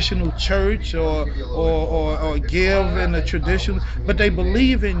traditional church or give in the traditional, but they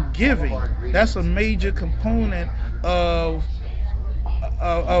believe in giving. That's a major component of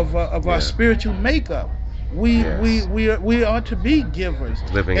our spiritual makeup. We are to be givers.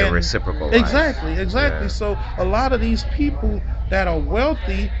 Living a reciprocal life. Exactly. Yeah. So a lot of these people that are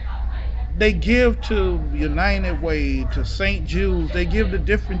wealthy, they give to United Way, to St. Jude's. They give to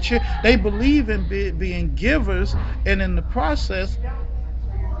different charities. They believe in being givers, and in the process,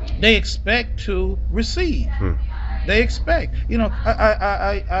 they expect to receive. They expect.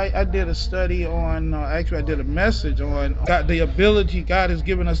 I did a study on. Actually, I did a message on God has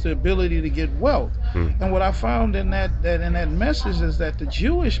given us the ability to get wealth. And what I found in that message is that the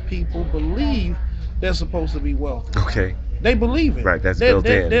Jewish people believe they're supposed to be wealthy. Okay. They believe it. Right, that's built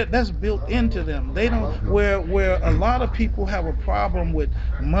in. That's built into them. They don't. Where a lot of people have a problem with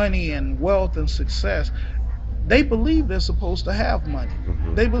money and wealth and success, they believe they're supposed to have money.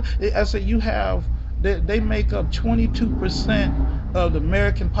 I said you have. They make up 22% of the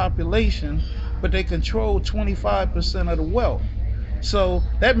American population, but they control 25% of the wealth. So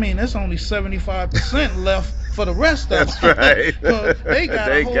that means there's only 75% left for the rest of them. That's right. They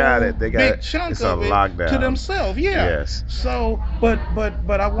got a whole big chunk of it to themselves. Yeah. Yes. So, but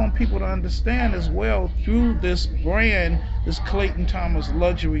I want people to understand as well through this brand, this Clayton Thomas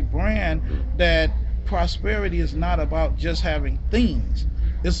luxury brand, that prosperity is not about just having things.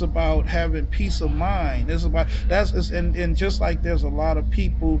 It's about having peace of mind. It's about and just like there's a lot of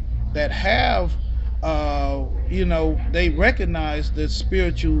people that have, they recognize the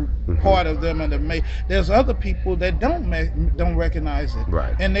spiritual part of them, and there's other people that don't recognize it.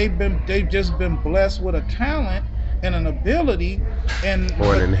 Right. And they've just been blessed with a talent and an ability,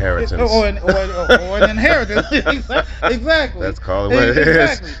 or an inheritance, or an inheritance. Exactly. That's called what it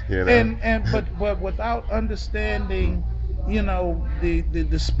is. But without understanding,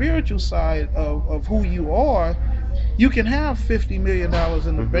 the spiritual side of who you are, you can have $50 million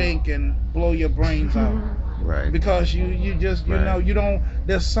in the bank and blow your brains out. Right. Because you just you don't.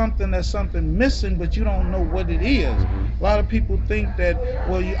 There's something missing, but you don't know what it is. A lot of people think that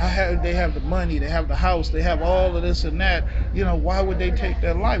they have the money, they have the house, they have all of this and that. Why would they take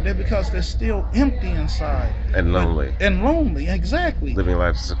their life? Because they're still empty inside and lonely. Exactly. Living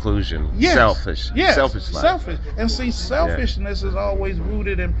life of seclusion. Yes. Selfish. Yes. Selfish life. Selfish. And see, selfishness is always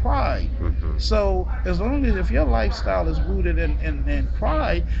rooted in pride. So as long as if your lifestyle is rooted in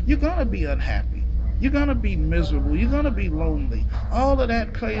pride, you're gonna be unhappy. You're going to be miserable. You're going to be lonely. All of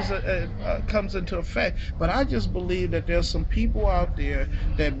that comes into effect. But I just believe that there's some people out there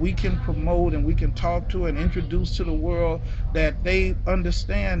that we can promote and we can talk to and introduce to the world, that they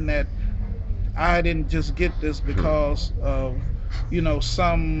understand that I didn't just get this because of, I'm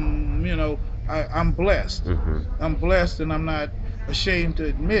blessed. I'm blessed, and I'm not ashamed to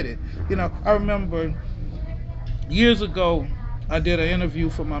admit it. I remember years ago, I did an interview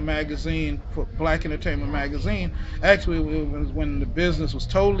for my magazine, for Black Entertainment Magazine. Actually, it was when the business was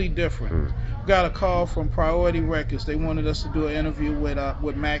totally different. Got a call from Priority Records. They wanted us to do an interview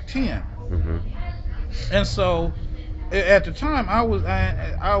with Mac 10. And so, at the time, I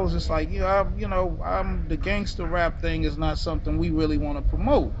was just like, I'm the gangster rap thing is not something we really want to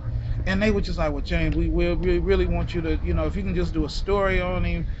promote. And they were just like, well, James, we really want you to, if you can just do a story on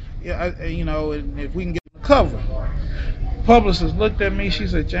him, and if we can get the cover. Publicist looked at me. She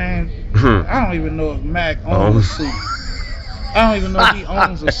said, James, I don't even know if Mac owns a suit. I don't even know if he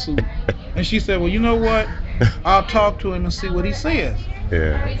owns a suit. And she said, well, you know what? I'll talk to him and see what he says.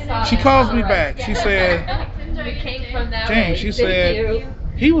 Yeah. She calls me back. She said, James, she said,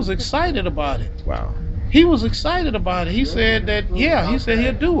 he was excited about it. Wow. He was excited about it. He said that, he said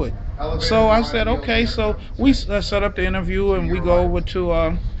he'll do it. So I said, okay. So we set up the interview, and we go over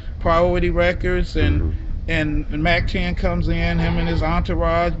to Priority Records, and Mac 10 comes in, him and his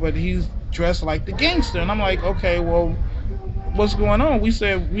entourage, but he's dressed like the gangster. And I'm like, okay, well, what's going on? We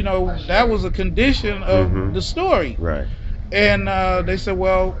said, that was a condition of the story. Right. And they said,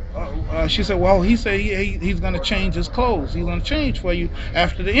 well, she said, well, he said he's going to change his clothes. He's going to change for you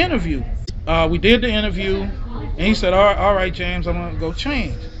after the interview. We did the interview, and he said, all right, James, I'm going to go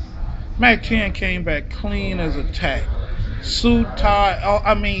change. Mac 10 came back clean as a tack. Suit, tie,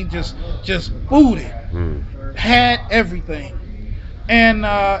 just booted. Had everything. And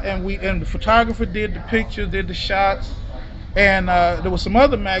the photographer did the pictures, did the shots, and there was some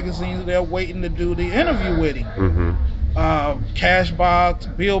other magazines there waiting to do the interview with him.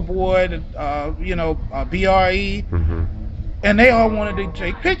 Cashbox, Billboard, BRE, and they all wanted to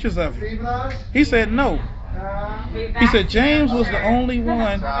take pictures of him. He said no. He said James was the only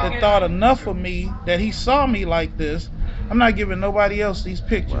one that thought enough of me that he saw me like this. I'm not giving nobody else these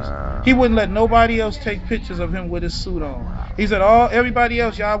pictures. Wow. He wouldn't let nobody else take pictures of him with his suit on. He said, everybody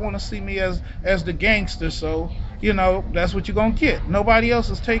else, y'all want to see me as the gangster, so you know, that's what you're gonna get. Nobody else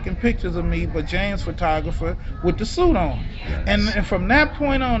is taking pictures of me but James photographer with the suit on. And from that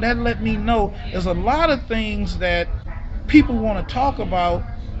point on, that let me know there's a lot of things that people want to talk about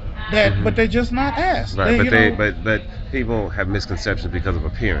that, but they're just not asked. Right, but people have misconceptions because of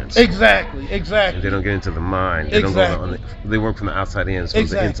appearance. Exactly. And they don't get into the mind. They don't go they work from the outside in, so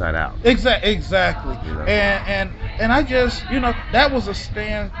the inside out. Exactly. You know? And I just, you know, that was a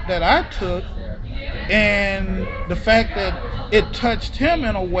stand that I took, and the fact that it touched him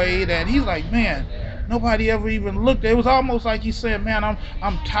in a way that he's like, man, nobody ever even looked. It was almost like he said, man,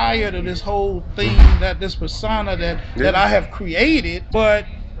 I'm tired of this whole thing, that this persona that I have created, but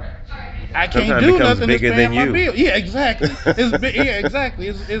I can't do nothing to pay my bill. Yeah, exactly.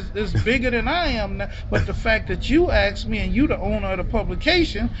 It's bigger than I am now. But the fact that you asked me and you the owner of the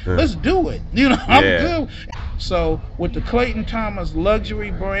publication, let's do it. You know, I'm good. So with the Clayton Thomas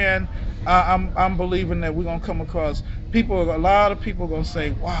luxury brand, I'm believing that we're gonna come across people. A lot of people are gonna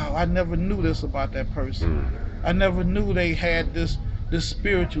say, wow, I never knew this about that person. I never knew they had this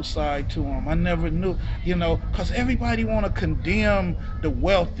spiritual side to them. I never knew, you know, because everybody want to condemn the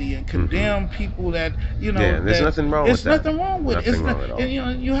wealthy and condemn people that, you know. Yeah, there's nothing wrong with that. There's nothing wrong with it. Nothing wrong at all. And, you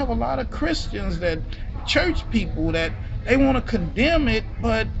know, you have a lot of Christians that, church people that, they want to condemn it,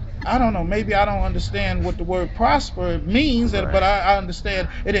 but I don't know, maybe I don't understand what the word prosper means, but I understand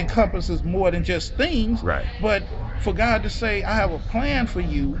it encompasses more than just things. Right. But for God to say, I have a plan for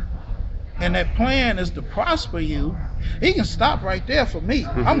you, and that plan is to prosper you, he can stop right there for me.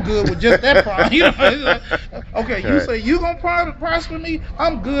 I'm good with just that plan. You know, okay, you say you gonna prosper me,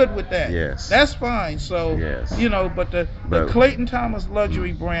 I'm good with that. Yes. That's fine. So, you know, but the Clayton Thomas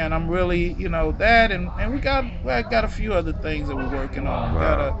luxury brand, I'm really, you know, that, and we got a few other things that we're working on.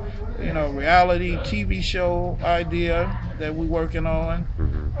 Got a, you know, reality TV show idea that we're working on,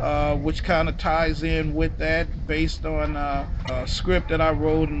 which kind of ties in with that, based on a script that I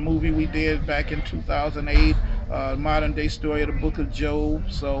wrote and movie we did back in 2008. Modern day story of the Book of Job.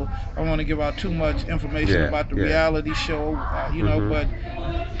 So I don't want to give out too much information about the reality show, you know, but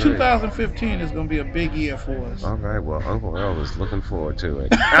 2015 is going to be a big year for us. All right, well, Uncle Earl is looking forward to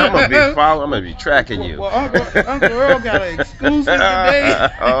it. I'm going to be tracking you. Well, Uncle Earl got an exclusive today.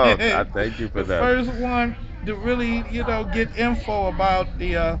 Oh, I thank you for that. First one to really, you know, get info about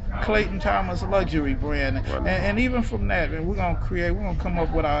the Clayton Thomas luxury brand, and even from that, and we're gonna come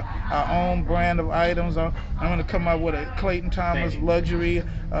up with our own brand of items. I'm gonna come up with a Clayton Thomas luxury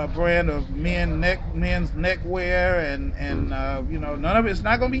brand of men's neckwear, and you know, none of it's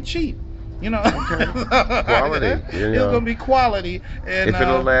not gonna be cheap. You know, quality. It's gonna be quality, and if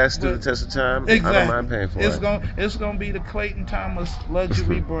it'll last through the test of time, I don't mind paying for it. It's gonna be the Clayton Thomas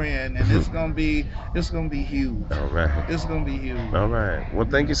luxury brand, and it's gonna be huge. All right. It's gonna be huge. All right. Well,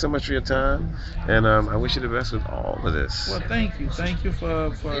 thank you so much for your time, and I wish you the best with all of this. Well, thank you for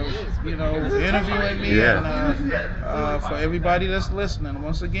you know, interviewing me, and for everybody that's listening.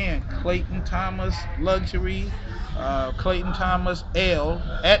 Once again, Clayton Thomas luxury. Clayton Thomas L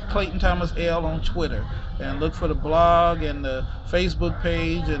at Clayton Thomas L on Twitter, and look for the blog and the Facebook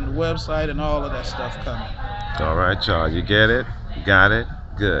page and the website and all of that stuff coming. All right, y'all. You get it? Got it?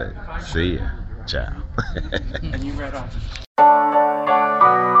 Good. See ya. Ciao. You right on.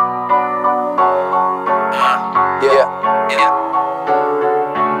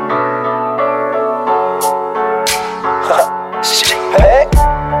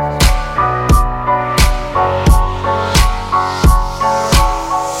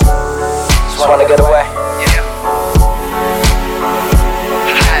 Wanna get away? Yeah.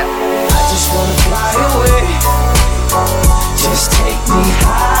 I just wanna fly away. Just take me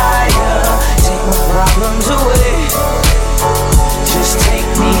higher. Take my problems away. Just take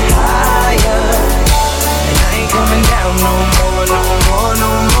me higher. And I ain't coming down no more, no more, no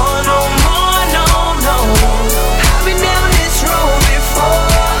more, no more, no, no. I've been down this road before.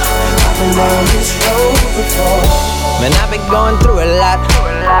 I've been down this road before. Man, I've been going through a lot,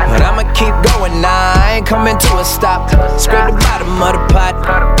 but I'ma keep going now. I ain't coming to a stop. Scrape the bottom of the pot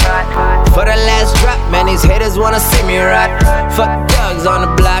for the last drop. Man, these haters wanna see me rot. Fuck thugs on the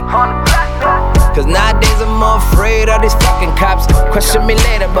block, cause nowadays I'm more afraid of these fucking cops. Question me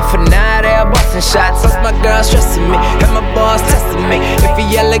later, but for now they are busting shots. Plus my girl stressing me, and my boss testing me. If he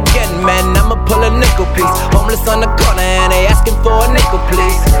yell again, man, I'ma pull a nickel piece. Homeless on the corner and they asking for a nickel,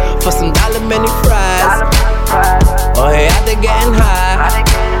 please. For some dollar mini fries. Oh, hey, out there getting high.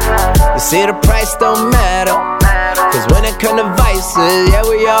 You see the price don't matter, cause when it comes to vices, yeah,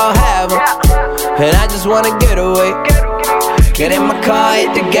 we all have them. And I just wanna get away. Get in my car,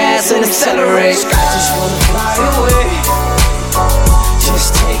 hit the gas and accelerate. I just wanna fly away.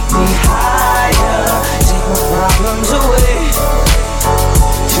 Just take me higher. Take my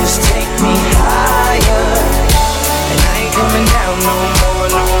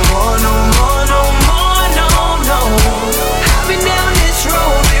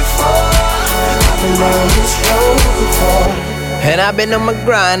down this road before. And I've been on my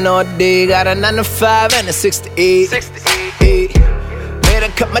grind all day. Got a 9 to 5 and a 6 to 8.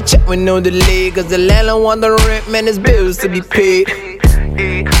 Better cut my check with no delay, cause the landlord want the rent, man, his bills to be paid.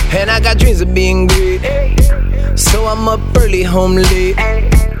 And I got dreams of being great, so I'm up early, home late,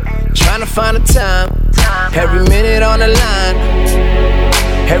 trying to find a time, every minute on the line.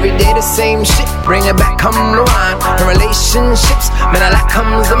 Every day the same shit, bring it back, come to wine. In relationships, man, a lot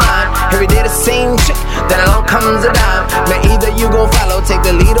comes to mind. Every day the same chick, then along comes a dime. Man, either you gon' follow, take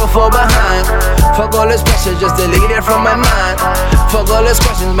the lead or fall behind. Fuck all this pressure, just delete it from my mind. Fuck all these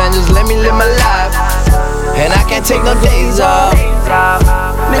questions, man, just let me live my life. And I can't take no days off,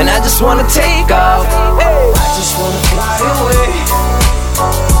 man, I just wanna take off. I just wanna fly away,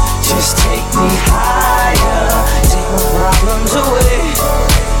 just take me higher, take my problems away.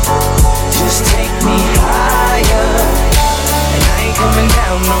 Just take me higher, and I ain't coming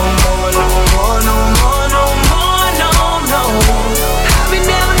down no more, no more, no more, no more, no, no. I've been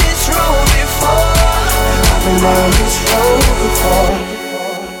down this road before, I've been down this road before.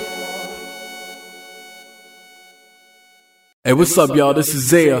 Hey, what's up, y'all? This is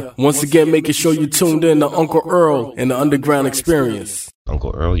Zaya. Once again, making sure you tuned in to Uncle Earl and the Underground Experience.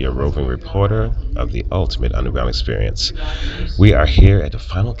 Uncle Earl, your roving reporter of the Ultimate Underground Experience. We are here at the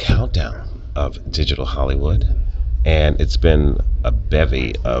final countdown of Digital Hollywood, and it's been a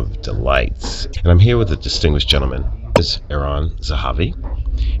bevy of delights. And I'm here with a distinguished gentleman. This is Eran Zahavi.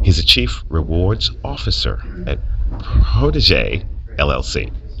 He's a Chief Rewards Officer at Protege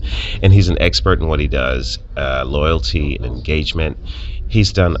LLC. And he's an expert in what he does, loyalty and engagement.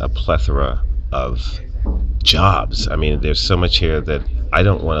 He's done a plethora of jobs. I mean, there's so much here that I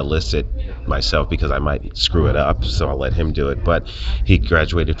don't want to list it myself because I might screw it up, so I'll let him do it. But he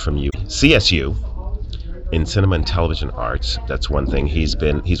graduated from CSU in cinema and television arts. That's one thing. He's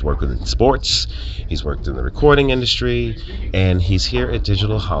worked in sports, he's worked in the recording industry, and he's here at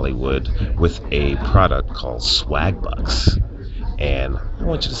Digital Hollywood with a product called Swagbucks. And I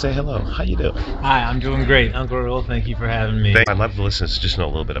want you to say hello. How you doing? Hi, I'm doing great. Uncle Earl, thank you for having me. I'd love the listeners to just know a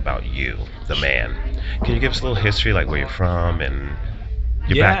little bit about you, the man. Can you give us a little history, like where you're from and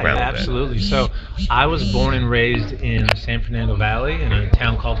your background? Yeah, absolutely. So I was born and raised in San Fernando Valley in a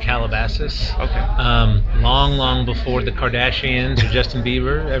town called Calabasas. Okay. Long before the Kardashians or Justin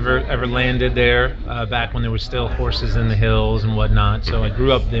Bieber ever landed there, back when there were still horses in the hills and whatnot. So I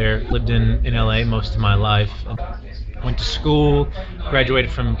grew up there, lived in LA most of my life. Went to school, graduated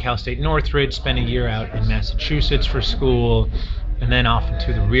from Cal State Northridge, spent a year out in Massachusetts for school, and then off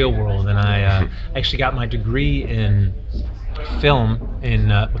into the real world. And I actually got my degree in film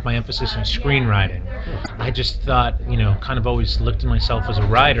with my emphasis in screenwriting. I just thought, kind of always looked at myself as a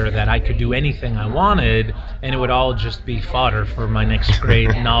writer, that I could do anything I wanted and it would all just be fodder for my next great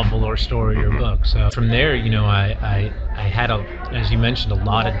novel or story or book. So from there, I had, as you mentioned, a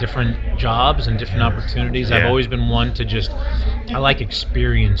lot of different jobs and different opportunities. Yeah. I've always been one to I like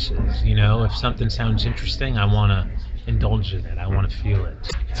experiences. If something sounds interesting, I want to indulge in it. I want to feel it.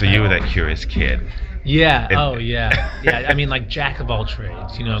 So you were that curious kid. Yeah. Yeah. I mean, like jack of all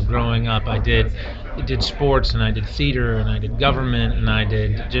trades. Growing up, I did sports, and I did theater, and I did government, and I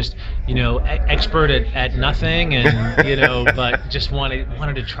did just expert at nothing, and but just wanted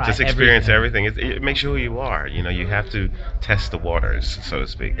to try. Just experience everything. It makes you who you are. You have to test the waters, so to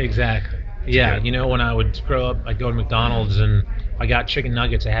speak. Exactly. Yeah. When I would grow up, I'd go to McDonald's, and I got chicken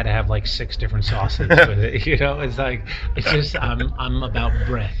nuggets. I had to have like 6 different sauces with it. It's just I'm about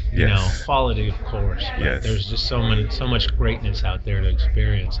breadth. Yes. Quality, of course. But yes. There's just so much greatness out there to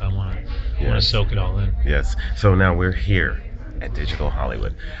experience. I want to soak it all in. Yes. So now we're here at Digital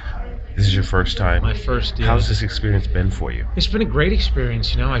Hollywood. This is your first time? My first, yeah. How's this experience been for you? It's been a great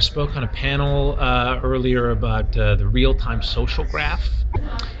experience. I spoke on a panel earlier about the real-time social graph.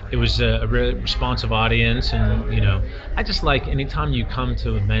 It was a really responsive audience, and I just like anytime you come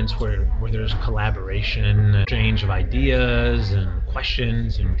to events where there's collaboration, exchange of ideas and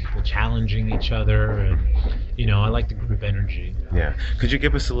questions, and people challenging each other, and I like the group energy. Yeah. Could you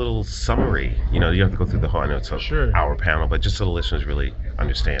give us a little summary? You have to go through the whole, I know it's our panel, but just so the listeners really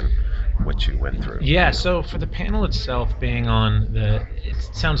understand what you went through. Yeah, so for the panel itself, being on it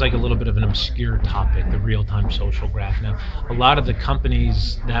sounds like a little bit of an obscure topic, the real-time social graph. Now, a lot of the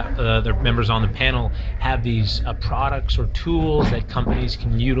companies that their members on the panel have these products or tools that companies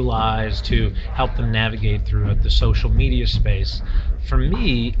can utilize to help them navigate through the social media space. For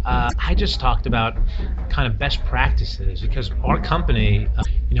me, I just talked about kind of best practices, because our company,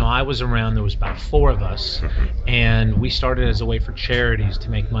 I was around, there was about 4 of us, and we started as a way for charities to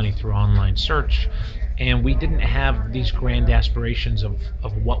make money through online search. And we didn't have these grand aspirations of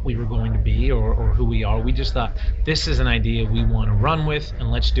what we were going to be or who we are. We just thought, this is an idea we want to run with,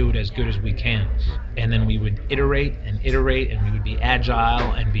 and let's do it as good as we can. And then we would iterate, and we would be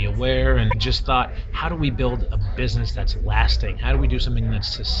agile and be aware, and just thought, how do we build a business that's lasting? How do we do something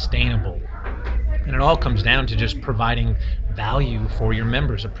that's sustainable? And it all comes down to just providing value for your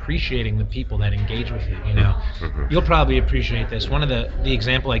members, appreciating the people that engage with you. You know, you'll probably appreciate this. One of the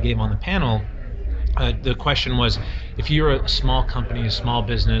example I gave on the panel, the question was, if you're a small company, a small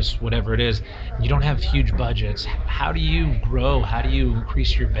business, whatever it is, you don't have huge budgets, how do you grow? How do you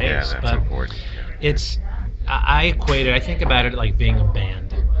increase your base? Yeah, that's important. I think about it like being a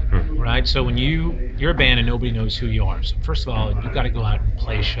band, right? So when you're a band and nobody knows who you are. So first of all, you've got to go out and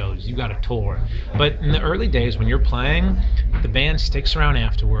play shows. You've got to tour. But in the early days when you're playing, the band sticks around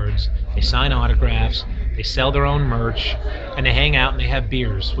afterwards. They sign autographs. They sell their own merch, and they hang out and they have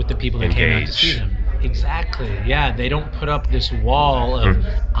beers with the people that came out to see them. Exactly. Yeah, they don't put up this wall of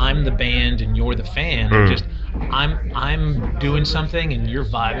I'm the band and you're the fan. They're just I'm doing something and you're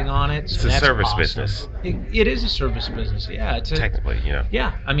vibing on it. So it's a service business. It is a service business. Yeah, technically, you know.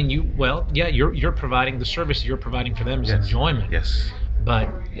 Yeah, I mean you're providing the service you're providing for them is enjoyment. Yes. But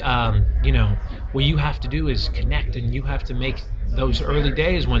you know, what you have to do is connect, and you have to make those early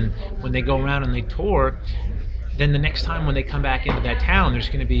days when they go around and they tour. Then the next time when they come back into that town, there's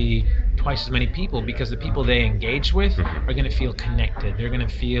going to be twice as many people, because the people they engage with are going to feel connected. They're going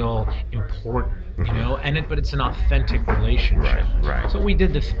to feel important, you know. But it's an authentic relationship. Right. So we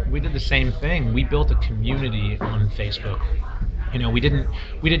did the same thing. We built a community on Facebook. You know, we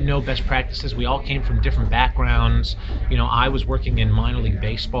didn't know best practices. We all came from different backgrounds. You know, I was working in minor league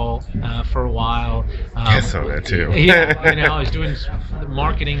baseball for a while. I saw that too. Yeah, you know, I was doing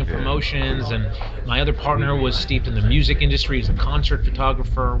marketing and promotions, and my other partner was steeped in the music industry. He's a concert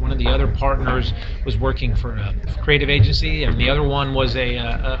photographer. One of the other partners was working for a creative agency, and the other one was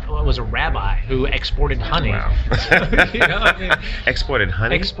a rabbi who exported honey. Wow. You know, I mean, exported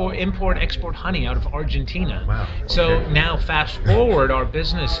honey? Export honey out of Argentina. Wow. So now fast forward, our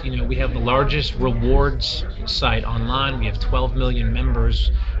business, you know, we have the largest rewards site online. We have 12 million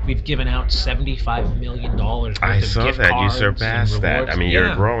members. We've given out $75 million worth I of saw gift that. You cards surpassed and that. rewards. I mean,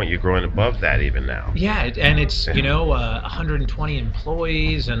 you're growing above that even now. Yeah, and it's, you know, 120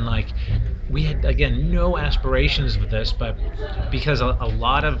 employees, and like, we had, again, no aspirations with this, but because a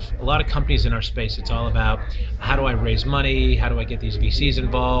lot of companies in our space, it's all about, how do I raise money? How do I get these VCs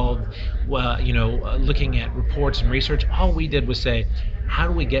involved? Well, you know, looking at reports and research, all we did was say, how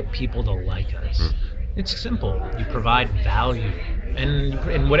do we get people to like us? It's simple. You provide value.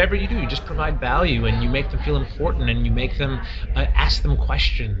 And whatever you do, you just provide value, and you make them feel important, and you make them ask them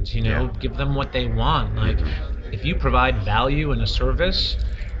questions, you know, give them what they want. Like, if you provide value in a service,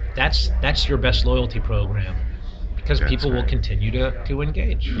 that's your best loyalty program, because people will continue to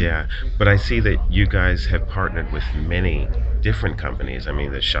engage. Yeah, but I see that you guys have partnered with many different companies. I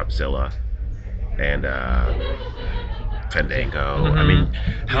mean, the Shopzilla and Fandango. I mean,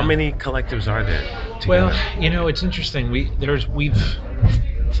 how many collectives are there together? Well, you know, it's interesting. We've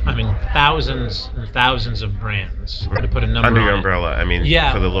thousands and thousands of brands, to put a number under on your it. umbrella. I mean,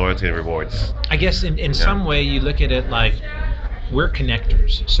 for the loyalty and rewards. I guess in some way you look at it like, we're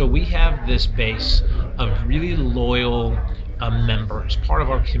connectors. So we have this base of really loyal members, part of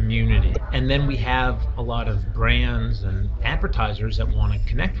our community, and then we have a lot of brands and advertisers that want to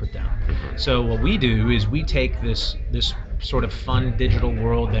connect with them. So what we do is we take this sort of fun digital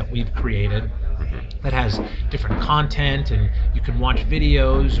world that we've created that has different content, and you can watch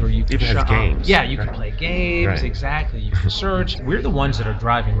videos, or you can have games. Yeah, you can play games. Exactly. You can search. We're the ones that are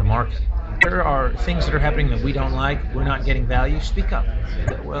driving the market. There are things that are happening that we don't like, we're not getting value, speak up.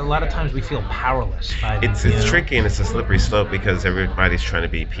 Well, a lot of times we feel powerless by them. It's tricky, and it's a slippery slope, because everybody's trying to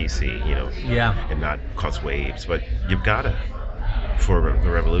be PC, you know, and not cause waves. But you've got to, for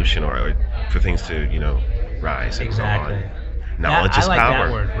the revolution, or for things to, you know, rise and go on. Knowledge is I like power.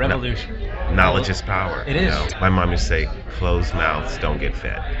 That word, revolution. Knowledge is power. It is. You know? My mom used to say, closed mouths don't get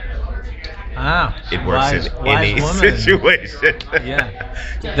fed. It works in any situation.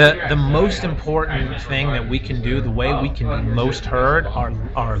 The most important thing that we can do, the way we can be most heard,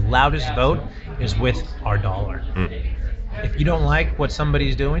 our loudest vote, is with our dollar. If you don't like what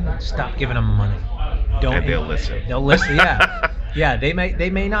somebody's doing, stop giving them money. And they'll listen. They'll listen. Yeah. Yeah, they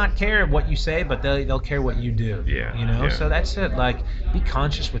may not care what you say, but they'll care what you do. Yeah. You know, so that's it. Like, be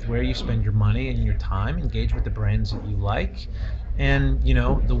conscious with where you spend your money and your time. Engage with the brands that you like. and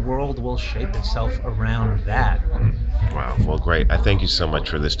the world will shape itself around that. Wow. Well, great. I thank you so much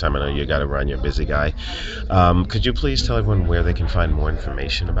for this time. I know you got to run. You're a busy guy. Could you please tell everyone where they can find more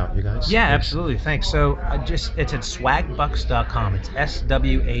information about you guys? Yeah, absolutely. Thanks. So it's at swagbucks.com. It's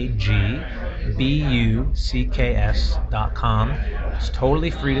SWAGBUCKS.com. It's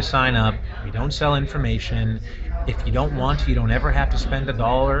totally free to sign up. We don't sell information. If you don't want to, you don't ever have to spend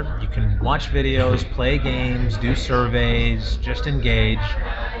 $1. You can watch videos, play games, do surveys, just engage.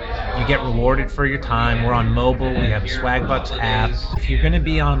 You get rewarded for your time. We're on mobile. We have a Swagbucks app. If you're going to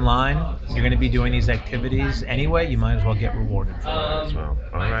be online, you're going to be doing these activities anyway, you might as well get rewarded for it. Well,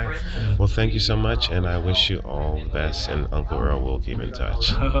 all right. Well, thank you so much, and I wish you all the best, and Uncle Earl will keep in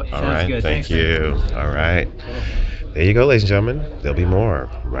touch. All right. Good. Thank Thanks, you. All right. There you go, ladies and gentlemen. There'll be more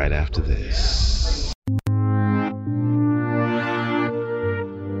right after this.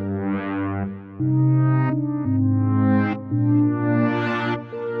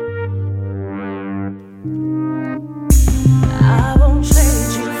 I won't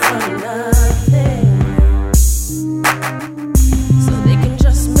trade you for nothing, so they can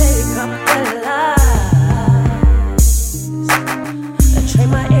just make up their lies and trade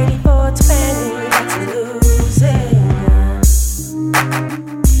my 8420 that's losing.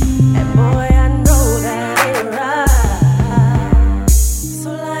 And boy, I know that ain't right. So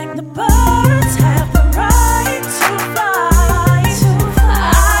like the birds have the right to fly,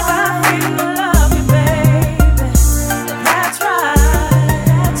 I got freedom to love you, baby. That's right,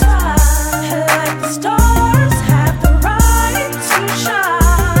 that's right. And like the stars have the right to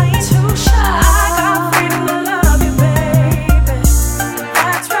shine, I got freedom to love you, baby.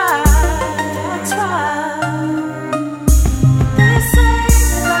 That's right, that's right. This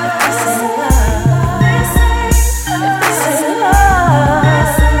ain't love, this ain't love, this ain't love, this ain't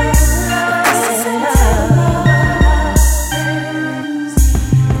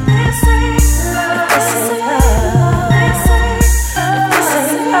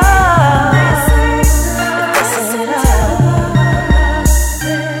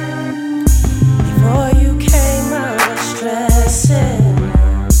before you came, I was stressing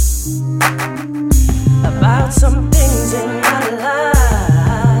about some things in my life.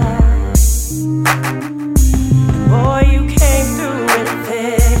 Boy, you came through and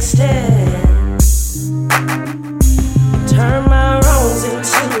fixed it. Turn my wrongs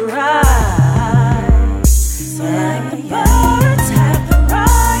into rights. So like the birds have the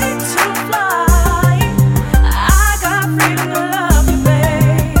right to fly, I got freedom to love you,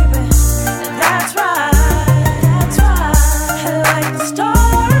 baby. That's right, that's right. And like the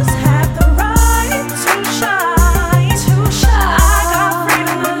stars have the right to shine, I got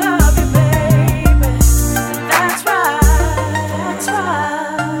freedom to love you, baby. That's right, that's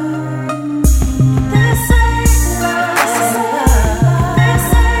right. This ain't love, this ain't love,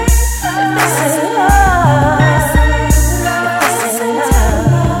 this ain't love, this ain't love, this ain't love, this ain't love, this ain't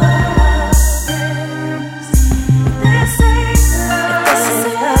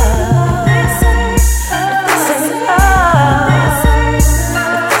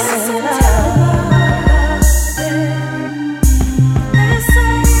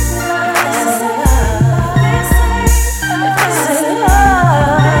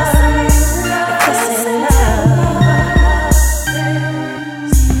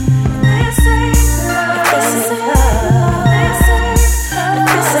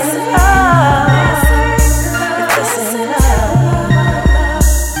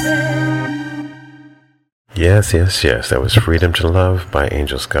Yes. That was Freedom to Love by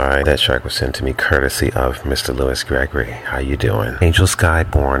Angel Sky. That track was sent to me courtesy of Mr. Lewis Gregory. How you doing? Angel Sky,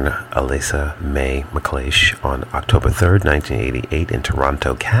 born Alyssa May McLeish on October 3rd, 1988 in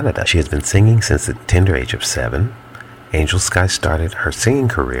Toronto, Canada. She has been singing since the tender age of 7. Angel Sky started her singing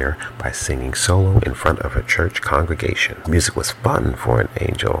career by singing solo in front of her church congregation. Music was fun for an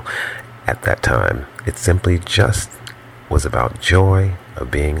angel at that time. It simply just was about joy of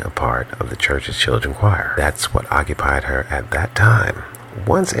being a part of the church's children choir. That's what occupied her at that time.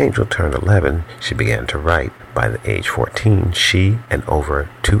 Once Angel turned 11, she began to write. By the age 14, she and over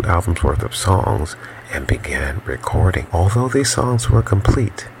 2 albums worth of songs and began recording. Although these songs were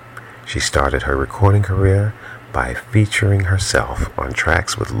complete, she started her recording career by featuring herself on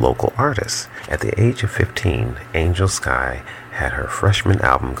tracks with local artists. At the age of 15, Angel Sky had her freshman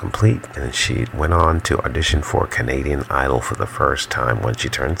album complete, and she went on to audition for Canadian Idol for the first time when she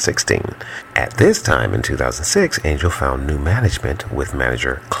turned 16. At this time, in 2006, Angel found new management with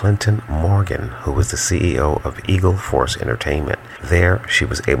manager Clinton Morgan, who was the CEO of Eagle Force Entertainment. There, she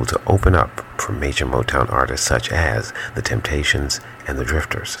was able to open up for major Motown artists such as The Temptations and The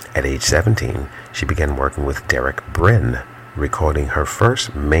Drifters. At age 17, she began working with Derek Bryn, recording her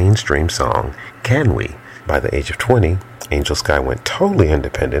first mainstream song, Can We? By the age of 20, Angel Sky went totally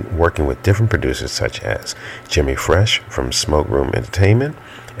independent, working with different producers such as Jimmy Fresh from Smoke Room Entertainment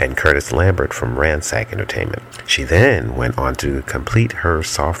and Curtis Lambert from Ransack Entertainment. She then went on to complete her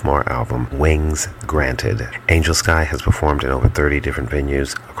sophomore album, Wings Granted. Angel Sky has performed in over 30 different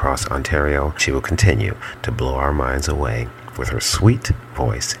venues across Ontario. She will continue to blow our minds away with her sweet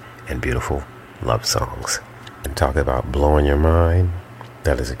voice and beautiful love songs. And talk about blowing your mind,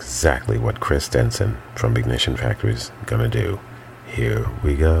 that is exactly what Chris Denson from Ignition Factory is going to do. Here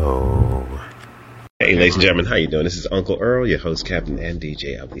we go. Hey, ladies and gentlemen, how you doing? This is Uncle Earl, your host, captain, and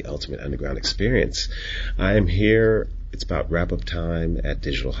DJ of the Ultimate Underground Experience. I am here. It's about wrap-up time at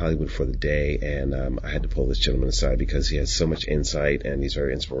Digital Hollywood for the day, and I had to pull this gentleman aside because he has so much insight and he's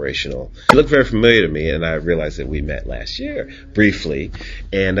very inspirational. He looked very familiar to me, and I realized that we met last year briefly,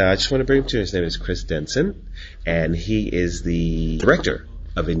 and I just want to bring him to you. His name is Chris Denson, and he is the director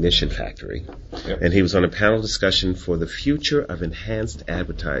of Ignition Factory. Yep. And he was on a panel discussion for the future of enhanced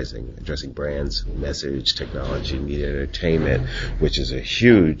advertising, addressing brands, message, technology, media, entertainment, which is a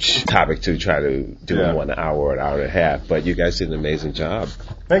huge topic to try to do in 1 hour or an hour and a half. But you guys did an amazing job.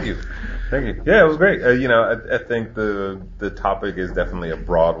 Thank you. Yeah, it was great. I think the topic is definitely a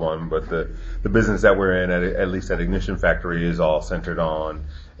broad one, but the business that we're in, at least at Ignition Factory, is all centered on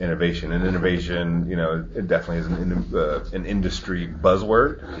innovation. And innovation, it definitely is an industry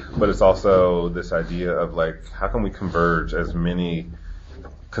buzzword, but it's also this idea of how can we converge as many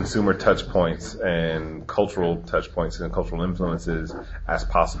consumer touch points and cultural touch points and cultural influences as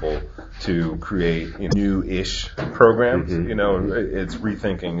possible to create new-ish programs. Mm-hmm. It's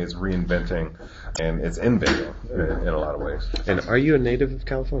rethinking, it's reinventing, and it's inventing in a lot of ways. And are you a native of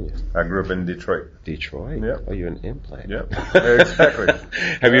California? I grew up in Detroit. Yeah. Oh, you're an implant. Yeah, exactly.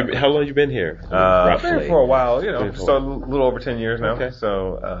 How long have you been here? I've been here for a while, so a little over 10 years now. Okay.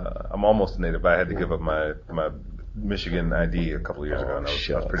 So I'm almost a native. I had to give up my Michigan ID a couple of years ago, and I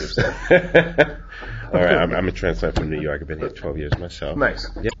was pretty upset. All right, I'm a transplant from New York. I've been here 12 years myself. Nice.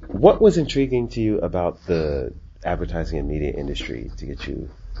 Yeah. What was intriguing to you about the advertising and media industry to get you?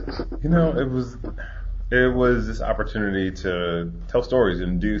 It was this opportunity to tell stories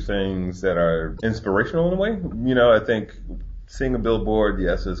and do things that are inspirational in a way. I think seeing a billboard,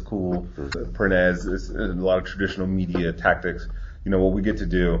 yes, is cool. Print ads, is a lot of traditional media tactics. What we get to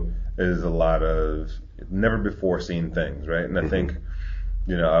do is a lot of never before seen things, right? And I think,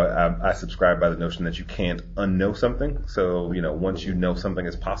 I subscribe by the notion that you can't unknow something. So, once you know something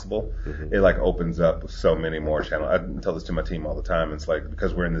is possible, it opens up so many more channels. I tell this to my team all the time. It's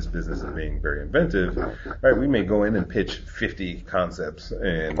because we're in this business of being very inventive, right? We may go in and pitch 50 concepts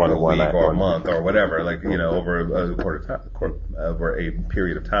in a week or a month or whatever, over a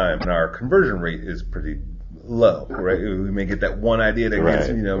period of time. And our conversion rate is pretty low, right? We may get that one idea that gets,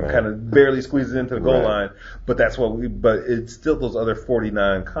 kind of barely squeezes into the goal line, but but it's still those other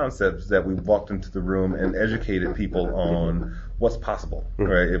 49 concepts that we walked into the room and educated people on what's possible,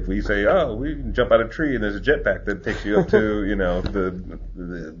 right? If we say, we can jump out of a tree and there's a jetpack that takes you up to,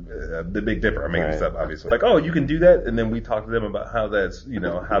 the Big Dipper. I'm making this up, obviously. You can do that, and then we talk to them about how that's,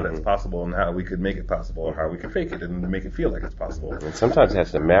 that's possible and how we could make it possible or how we could fake it and make it feel like it's possible. And sometimes it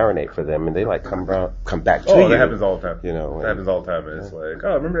has to marinate for them, and they come back to you. Oh, that happens all the time. That happens all the time. And it's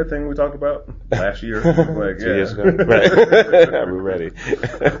remember that thing we talked about last year? 2 years ago? Right. We're ready.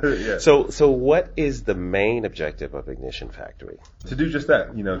 Yeah. So what is the main objective of Ignition Factory? To do just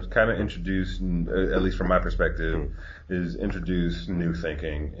that, kind of introduce, at least from my perspective, is introduce new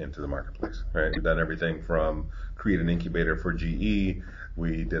thinking into the marketplace, right? We've done everything from create an incubator for GE.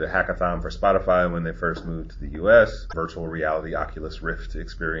 We did a hackathon for Spotify when they first moved to the U.S., virtual reality Oculus Rift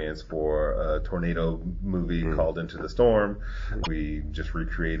experience for a tornado movie called Into the Storm. We just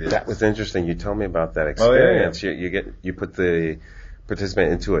recreated. That was interesting. You told me about that experience. You put the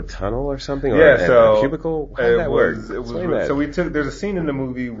participant into a tunnel or something? Or a cubicle? How did that work? So there's a scene in the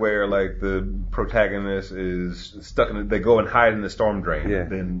movie where the protagonist is stuck they go and hide in the storm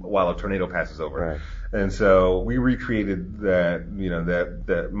drain while a tornado passes over. Right. And so we recreated that,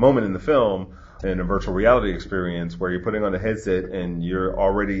 that moment in the film in a virtual reality experience where you're putting on a headset and you're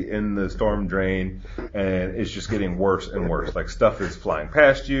already in the storm drain and it's just getting worse and worse. Stuff is flying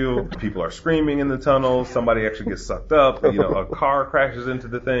past you, people are screaming in the tunnel, somebody actually gets sucked up, a car crashes into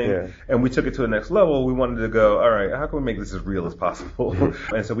the thing, and we took it to the next level. We wanted to go, all right, how can we make this as real as possible?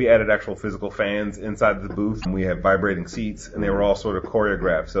 And so we added actual physical fans inside the booth, and we had vibrating seats, and they were all sort of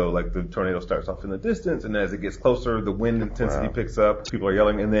choreographed. So the tornado starts off in the distance, and as it gets closer, the wind intensity picks up, people are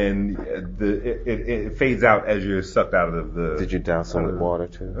yelling, and then it fades out as you're sucked out of the. Did you douse them with water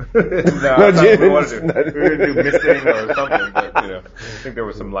too? No, I thought we wanted to. We were gonna do misting or something, but I think there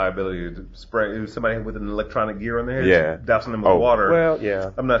was some liability to spray. It was somebody with an electronic gear on their head, Yeah. dousing them with water. Well,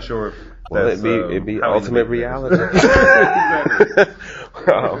 yeah. I'm not sure if Well, that's it'd be how ultimate you make reality. Exactly.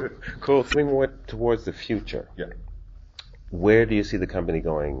 Cool. Swing more towards the future. Yeah. Where do you see the company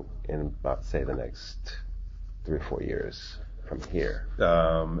going in about, say, the next 3 or 4 years from here?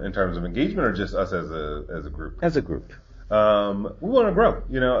 In terms of engagement, or just us as a group? As a group. We want to grow.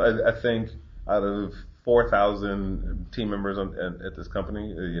 I think out of 4,000 team members at this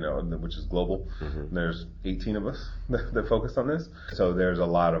company, which is global, there's 18 of us that focus on this. So there's a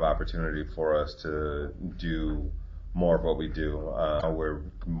lot of opportunity for us to do more of what we do.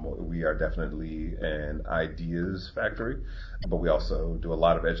 We are definitely an ideas factory, but we also do a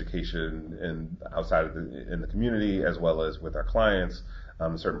lot of education outside of in the community, as well as with our clients.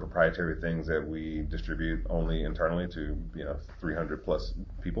 Certain proprietary things that we distribute only internally to 300 plus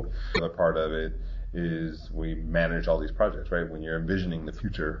people. The other part of it is we manage all these projects, right? When you're envisioning the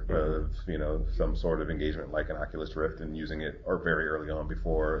future of some sort of engagement like an Oculus Rift and using it or very early on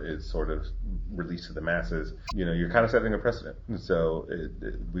before it's sort of released to the masses, you're kind of setting a precedent. And so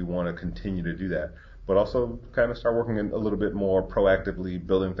we want to continue to do that, but also kind of start working a little bit more proactively,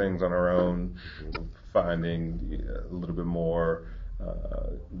 building things on our own, finding a little bit more.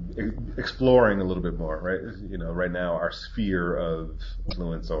 Exploring a little bit more, right? Right now our sphere of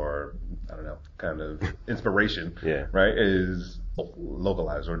influence or kind of inspiration, right, is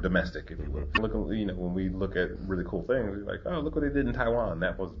localized or domestic, if you will. Look, when we look at really cool things, we're like, oh, look what they did in Taiwan.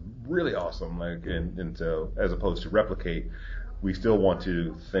 That was really awesome. And so as opposed to replicate, we still want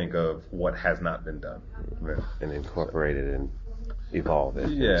to think of what has not been done, right? And incorporate it and evolve it.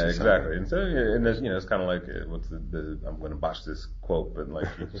 Yeah, exactly. And so, and there's, it's kind of like what's I'm going to botch this quote, but like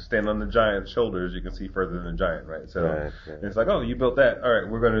you stand on the giant's shoulders, you can see further than the giant, right? So Right. it's like, oh, you built that. All right,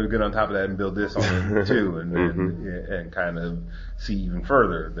 we're going to get on top of that and build this on it too, and kind of see even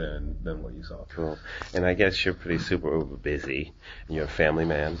further than what you saw. Cool. And I guess you're pretty super busy, and you're a family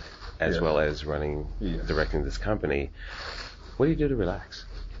man, as well as directing this company. What do you do to relax?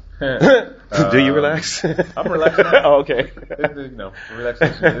 Do you relax? I'm relaxing. Oh, okay.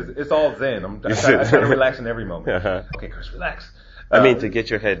 Relaxation. It's all zen. I try to relax in every moment. Okay, Chris, relax. I mean, to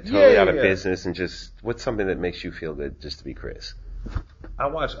get your head totally out of business and just, what's something that makes you feel good just to be Chris? I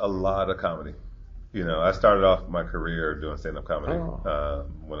watch a lot of comedy. I started off my career doing stand-up comedy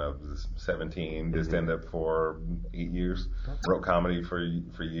when I was 17. Did stand-up for 8 years. Wrote comedy for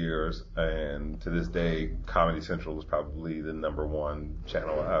years, and to this day, Comedy Central was probably the #1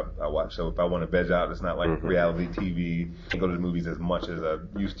 channel I watch. So if I want to veg out, it's not like reality TV. I go to the movies as much as I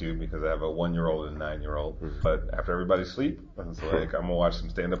used to because I have a 1-year-old and a 9-year-old. But after everybody sleep, it's like I'm gonna watch some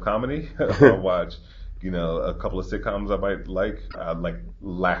stand-up comedy. I'll watch, a couple of sitcoms I might like. Like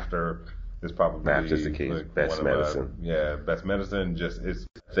Laughter. Is probably Laughter's the key. Best medicine. Best medicine.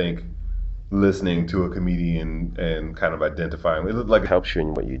 I think listening to a comedian and kind of identifying it helps you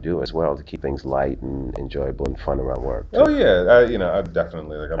in what you do as well to keep things light and enjoyable and fun around work. Oh yeah, I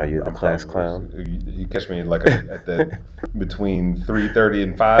definitely Are you the class clown? You catch me at the between 3:30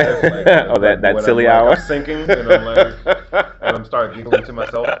 and 5. That silly hour. I'm sinking and I'm starting giggling to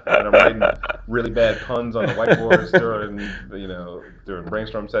myself and I'm writing really bad puns on the whiteboards during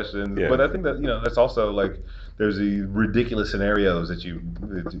brainstorm sessions. Yeah. But I think that that's also there's the ridiculous scenarios that you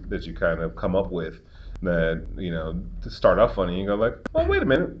kind of come up with that to start off funny. You go like, oh wait a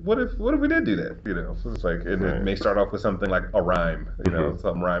minute, what if we did do that? So it's like, and it may start off with something like a rhyme,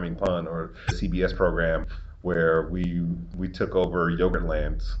 some rhyming pun, or a CBS program where we took over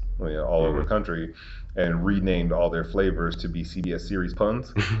Yogurtland all over the country and renamed all their flavors to be CBS series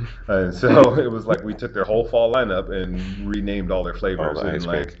puns. And so it was like we took their whole fall lineup and renamed all their flavors.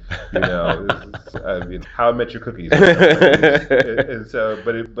 How I Met Your Cookies. And so,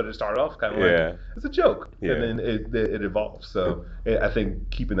 but it started off kind of like it's a joke, and then it evolved. So I think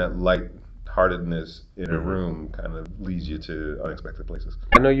keeping that light-heartedness in a room kind of leads you to unexpected places.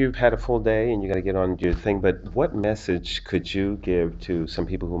 I know you've had a full day and you got to get on your thing, but what message could you give to some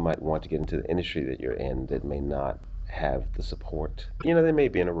people who might want to get into the industry that you're in that may not have the support? They may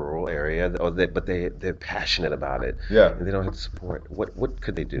be in a rural area, but they're passionate about it. Yeah. And they don't have the support. What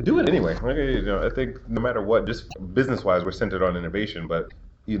could they do? Do it anyway. I think no matter what, just business-wise, we're centered on innovation, but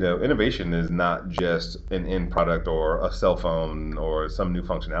innovation is not just an end product or a cell phone or some new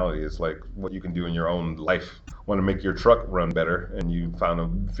functionality. It's like what you can do in your own life. Want to make your truck run better, and you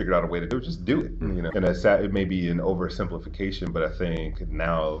figured out a way to do it. Just do it. And it may be an oversimplification, but I think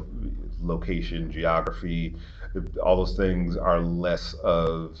now, location, geography, all those things are less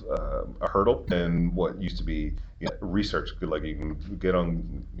of a hurdle than what used to be research. Like you can get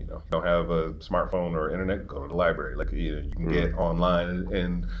on, don't have a smartphone or internet, go to the library. Like you can get online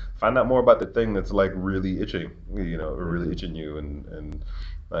and find out more about the thing that's like really itching, or really itching you, and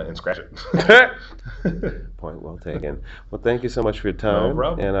scratch it. Point well taken. Well, thank you so much for your time. No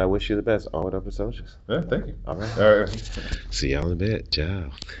problem. And I wish you the best. Onward up with Socials. Yeah, thank you. All right. All right. See y'all in a bit. Ciao.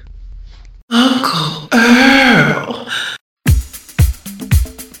 Uncle Earl.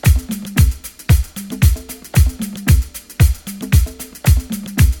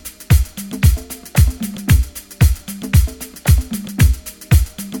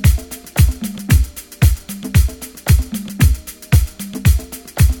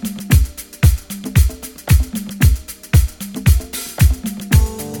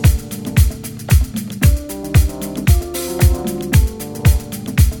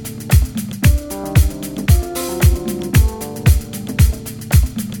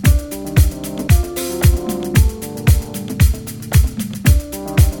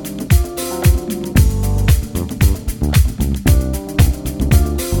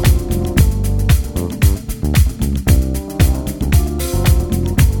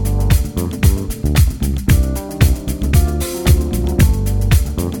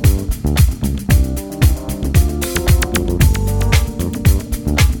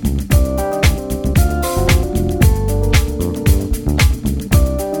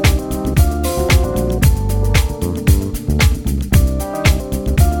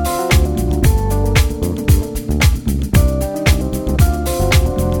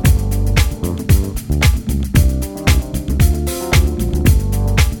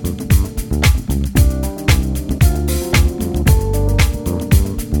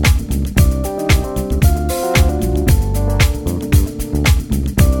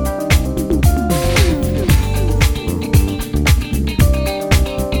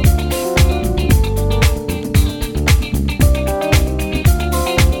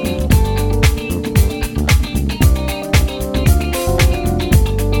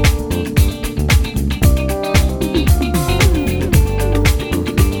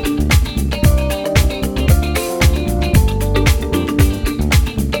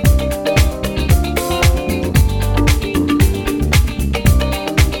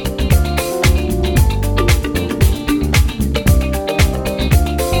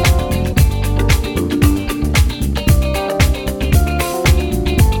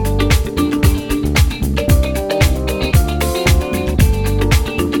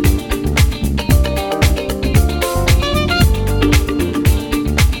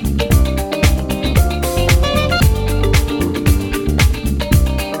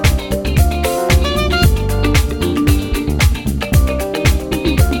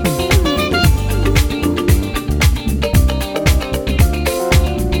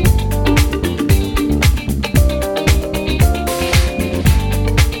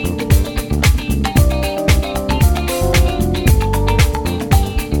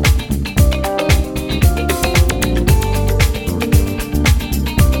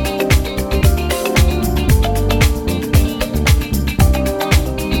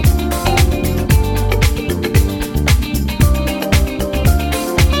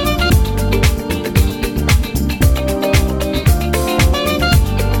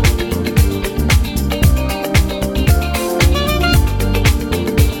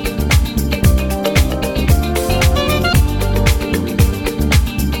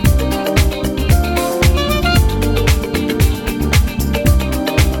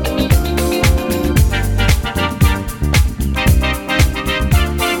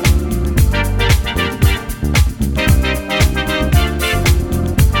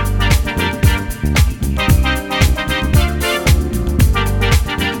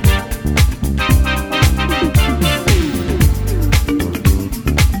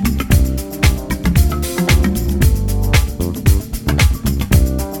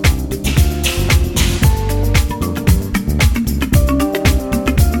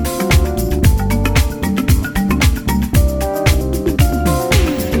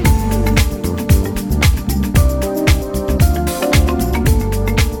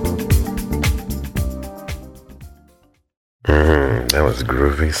 That was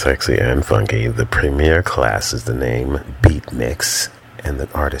groovy, sexy, and funky. The Premier Class is the name, Beat Mix, and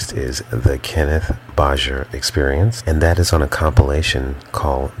the artist is the Kenneth Bajer Experience, and that is on a compilation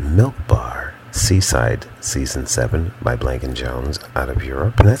called Milk Bar. Seaside Season 7 by Blank & Jones out of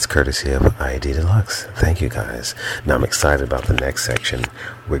Europe. And that's courtesy of ID Deluxe. Thank you guys. Now I'm excited about the next section.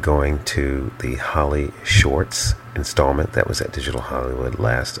 We're going to the Holly Shorts installment that was at Digital Hollywood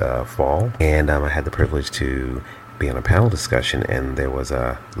last fall. And I had the privilege to be on a panel discussion, and there was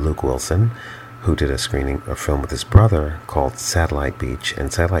Luke Wilson, who did a film with his brother called Satellite Beach.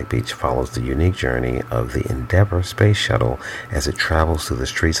 And Satellite Beach follows the unique journey of the Endeavour space shuttle as it travels through the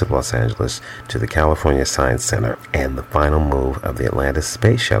streets of Los Angeles to the California Science Center, and the final move of the Atlantis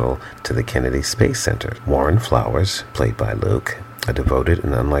space shuttle to the Kennedy Space Center. Warren Flowers, played by Luke, a devoted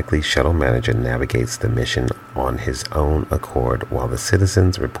and unlikely shuttle manager, navigates the mission on his own accord, while the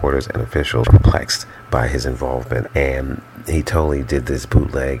citizens, reporters, and officials are perplexed by his involvement. And he totally did this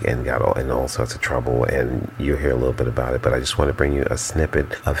bootleg and got in all sorts of trouble, and you'll hear a little bit about it, but I just want to bring you a snippet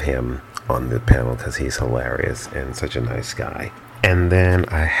of him on the panel because he's hilarious and such a nice guy. And then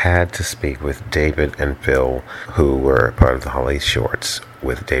I had to speak with David and Phil, who were part of the Holly Shorts,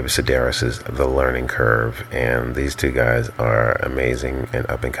 with David Sedaris' The Learning Curve. And these two guys are amazing and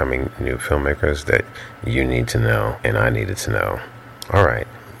up-and-coming new filmmakers that you need to know, and I needed to know. All right,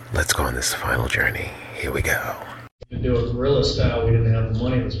 let's go on this final journey. Here we go. To do it guerrilla style, we didn't have the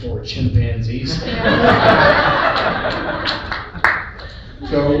money. It was more chimpanzees.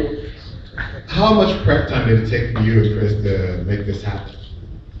 So, how much prep time did it take for you and Chris to make this happen?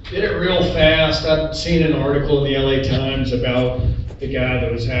 Did it real fast. I'd seen an article in the LA Times about the guy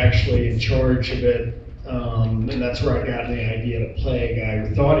that was actually in charge of it, and that's where I got the idea to play a guy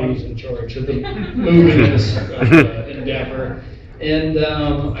who thought he was in charge of the movie Endeavour. And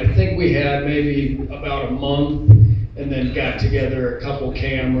I think we had maybe about a month, and then got together a couple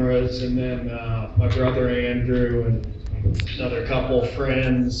cameras, and then my brother Andrew and another couple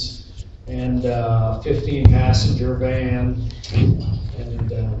friends, and 15-passenger van, and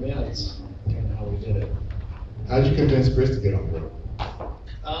yeah, that's kind of how we did it. How did you convince Chris to get on board?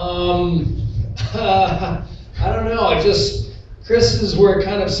 I don't know. Chris we're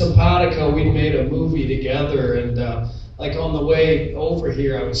kind of simpatico. We made a movie together, and like on the way over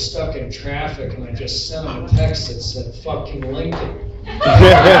here, I was stuck in traffic, and I just sent him a text that said "fucking Lincoln." And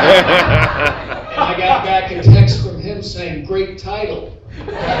I got back a text from him saying, "Great title."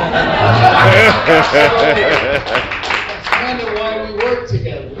 That's kind of why we work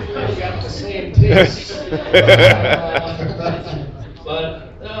together. We kind of got the same taste.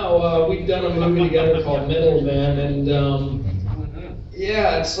 But no, we've done a movie together called Middlemen, and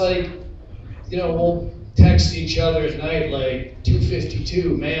yeah, it's like, we'll text each other at night like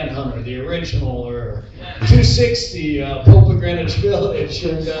 252 Manhunter, the original, or 260 Pope of Greenwich Village,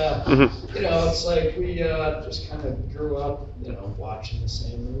 and it's like we just kind of grew up, watching the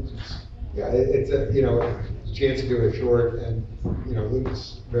same movies. Yeah, it's a chance to do a short, and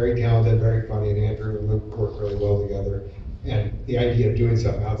Luke's very talented, very funny, and Andrew and Luke work really well together. And the idea of doing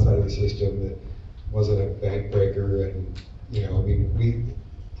something outside of the system that wasn't a bank breaker, and we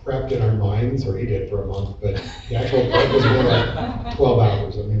prepped in our minds, or he did for a month, but the actual prep was more like 12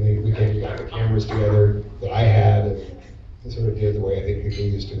 hours. I mean, we got the cameras together that I had, and sort of did the way I think people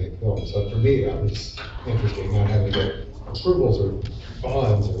used to make films. So for me, that was interesting, not having to get approvals or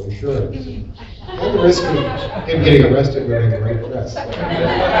bonds or insurance. And the risk of him getting arrested would have been great press. That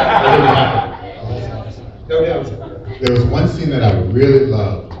didn't happen. No downside. There was one scene that I really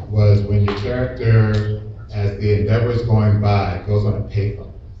loved, was when your character, as the Endeavour is going by, goes on a payphone.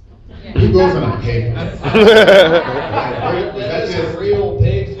 Who goes on a payphone? That is a real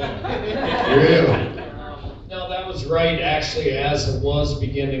payphone. Really? No, that was right, actually, as it was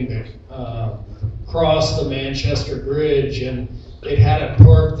beginning to cross the Manchester Bridge, and it had it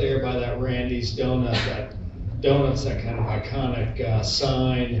parked there by that Randy's Donut, that kind of iconic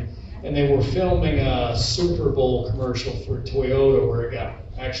sign. And they were filming a Super Bowl commercial for Toyota where it got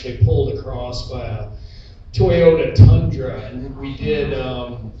actually pulled across by a Toyota Tundra, and we did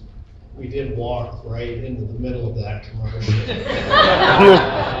walk right into the middle of that commercial.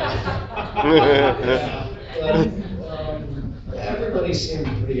 Everybody seemed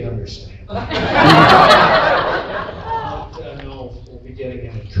pretty understanding. I don't know if we'll be getting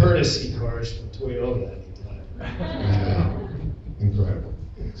any courtesy cars from Toyota anytime. Incredible.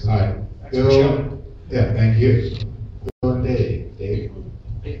 All right, Bill. Yeah, thank you. Bill and Dave. Dave.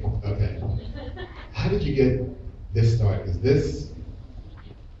 Okay. How did you get this started? Because this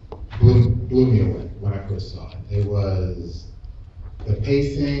blew me away when I first saw it. It was the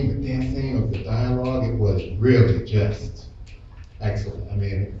pacing, the dancing of the dialogue. It was really just excellent. I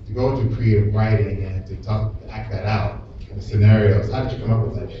mean, to go into creative writing and to act that out, the scenarios. How did you come up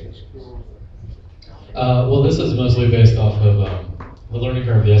with that? Well, this is mostly based off of The Learning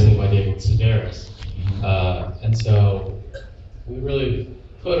Curve, the essay by David Sedaris. And so we really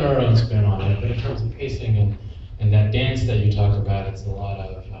put our own spin on it, but in terms of pacing and that dance that you talked about, it's a lot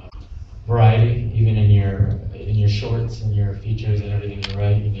of variety, even in your shorts and your features and everything you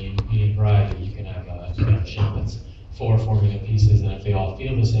write. You need variety. You can have a show that's 4 4-minute pieces, and if they all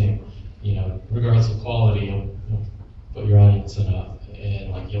feel the same, regardless of quality, you'll put your audience in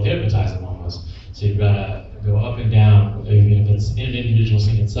like you'll hypnotize them almost. So you've got to go up and down, even if it's in an individual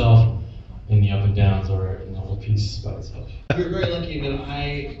scene itself, in the up and downs, or in the whole piece by itself. We were very lucky that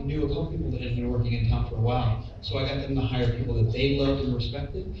I knew a couple people that had been working in town for a while, so I got them to hire people that they loved and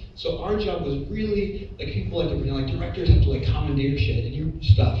respected. So our job was really, like people like to pretend like directors have to like commandeer shit and you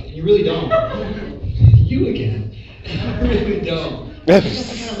stuff, and you really don't. You again. I really don't. You just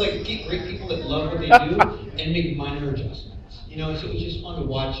have to kind of like get great people that love what they do and make minor adjustments. So it was just fun to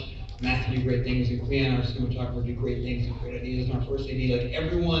watch Matthew do great things, and Cleanne, our cinematographer, do great things and great ideas. And our first AD, like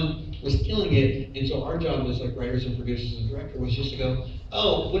everyone was killing it. And so our job as like writers and producers and director was just to go,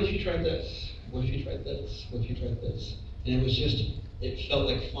 oh, what if you tried this? What if you tried this? What if you tried this? And it was just, it felt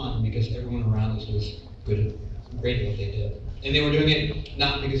like fun because everyone around us was good, great at what they did. And they were doing it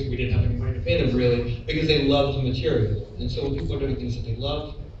not because we didn't have any money to pay them, really, because they loved the material. And so when people are doing things that they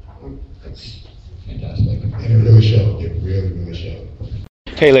love, it's fantastic. And it really showed. It really, really showed.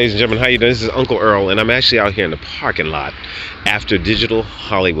 Hey, ladies and gentlemen, how you doing? This is Uncle Earl, and I'm actually out here in the parking lot after Digital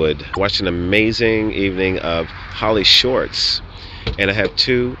Hollywood, watching an amazing evening of Holly Shorts. And I have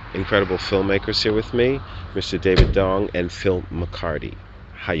 2 incredible filmmakers here with me, Mr. David Dong and Phil McCarty.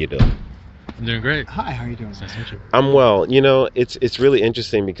 How you doing? I'm doing great. Hi, how are you doing? Nice to meet you. I'm well. It's really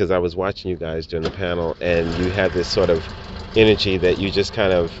interesting because I was watching you guys during the panel, and you had this sort of energy that you just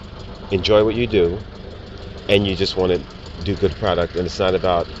kind of enjoy what you do, and you just want to do good product, and it's not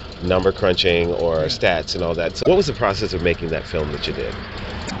about number crunching or stats and all that. So what was the process of making that film that you did?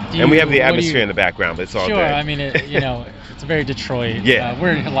 And we have the atmosphere in the background, but it's all good. Sure, I mean, it's very Detroit. Yeah.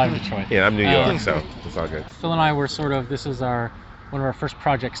 We're a lot of Detroit. Yeah, I'm New York, so it's all good. Phil and I were this is one of our first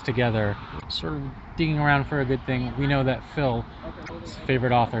projects together, sort of digging around for a good thing. We know that Phil's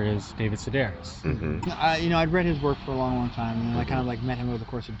favorite author is David Sedaris. Mm-hmm. I'd read his work for a long, long time, and I kind of like met him over the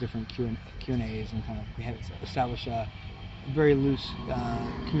course of different Q&As, and kind of we had established a very loose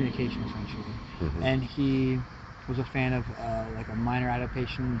communication, essentially. Mm-hmm. And he was a fan of like a minor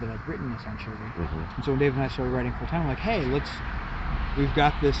adaptation that I'd written, essentially. Mm-hmm. And so when Dave and I started writing full time, we're like, hey, we've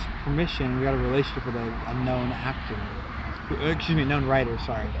got this permission, we got a relationship with a known actor, known writer,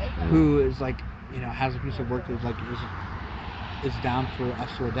 who is like, has a piece of work that's like is down for us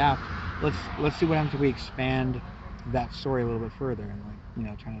to adapt. Let's see what happens if we expand that story a little bit further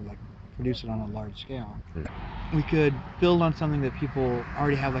and trying to like produce it on a large scale. We could build on something that people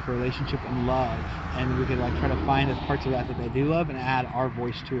already have like a relationship and love, and we could like try to find parts of that they do love and add our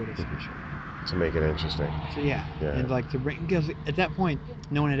voice to it, essentially. To make it interesting. So yeah. And like to bring, because at that point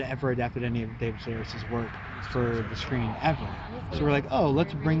no one had ever adapted any of David Sedaris' work for the screen ever. So we're like, oh,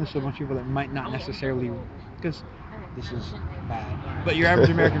 let's bring this to a bunch of people that might not necessarily, because this is bad, but your average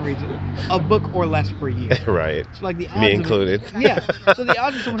American reads a book or less per year. Right. So like the odds me included. So the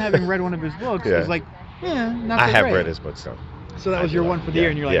odds of someone having read one of his books is like, not that I have great. read his books though. So that was your one for the year,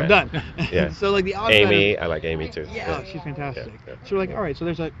 and you're like, I'm done. Yeah. So like the odds. Amy, I like Amy too. Yeah, she's fantastic. So we're like, all right, so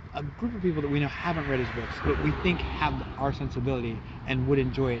there's a group of people that we know haven't read his books, but we think have our sensibility and would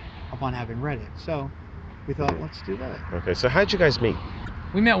enjoy it upon having read it. So we thought, let's do that. Okay, so how'd you guys meet?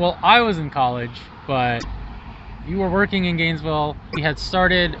 We met, I was in college, but you were working in Gainesville. We had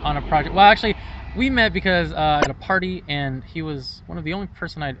started on a project. Well, actually, we met because at a party, and he was one of the only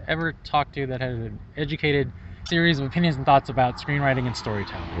person I'd ever talked to that had an educated series of opinions and thoughts about screenwriting and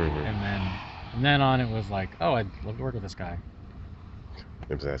storytelling. Mm-hmm. And then on, it was like, oh, I'd love to work with this guy.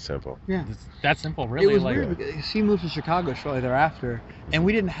 It was that simple. Yeah. It's that simple, really. It was weird because he moved to Chicago shortly thereafter, and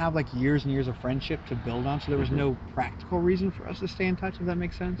we didn't have like years and years of friendship to build on, so there was no practical reason for us to stay in touch, if that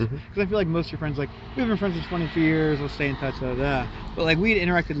makes sense. Because I feel like most of your friends, like, we've been friends for 22 years, let's stay in touch, But like, we'd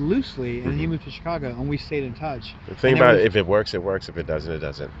interacted loosely, and he moved to Chicago, and we stayed in touch. The thing about it, if it works, it works. If it doesn't, it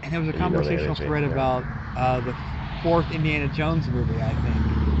doesn't. And there was a conversational thread about the 4th Indiana Jones movie, I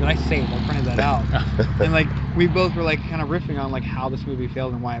think, that I saved. I printed that out. And like, we both were like kind of riffing on like how this movie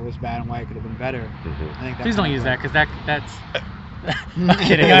failed and why it was bad and why it could have been better. I think Please don't use that, because that's I'm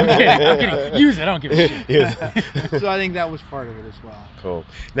kidding. Use it, I don't give a shit. So I think that was part of it as well. Cool.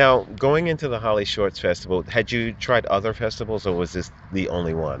 Now, going into the Holly Shorts Festival, had you tried other festivals, or was this the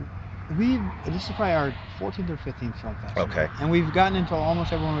only one? This is probably our 14th or 15th film festival. Okay. And we've gotten into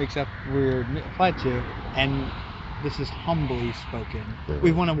almost everyone we're applied to, and this is humbly spoken.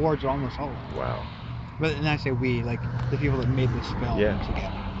 We've won awards at almost all of them. Wow. But and I say we, like the people that made this film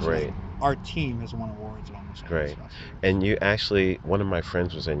together. So, Great. like, our team has won awards at almost all Great. this stuff. And you actually, one of my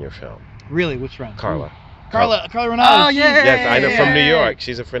friends was in your film. Really, which friend? Carla. Carla Renata. Oh, yeah. Yes, I know, from New York.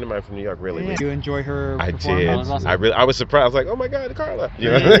 She's a friend of mine from New York, really. Yeah. You enjoy her I performance? did. I was surprised. I was like, oh my God, Carla.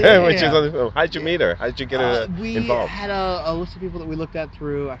 You know, when she was on the film. How'd you meet her? How'd you get her involved? We had a list of people that we looked at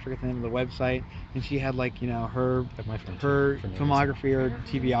through, I forget the name of the website, and she had like, you know, her filmography or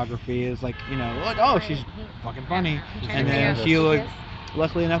TVography is like, you know, like, oh, she's fucking funny. And then she looked,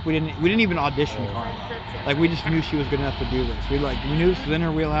 luckily enough, we didn't even audition Carla. Like, we just knew she was good enough to do this. We knew this was in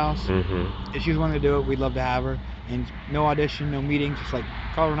her wheelhouse. If she was willing to do it, we'd love to have her. And no audition, no meeting, just like,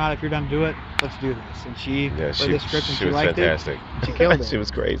 Carla Renata, if you're done to do it, let's do this. And she read the script and she was liked fantastic. it. She killed it. She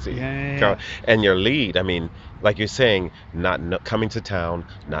was crazy. Yeah. And your lead, I mean, like you're saying, coming to town,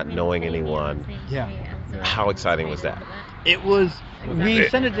 not knowing anyone. Yeah. How exciting was that? It was. We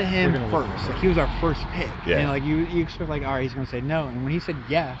sent it to him first. Like, he was our first pick. Yeah. And like you expect like, all right, he's gonna say no. And when he said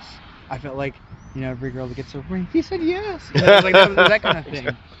yes, I felt like, you know, every girl that gets a ring, he said yes. You know, like that kind of thing.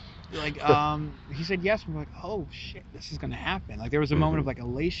 Like he said yes, and we're like, oh shit, this is gonna happen. Like there was a moment of like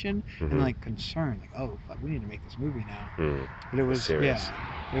elation and like concern, like, oh fuck, we need to make this movie now. But it was serious.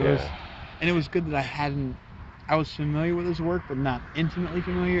 Was, and it was good that I was familiar with his work, but not intimately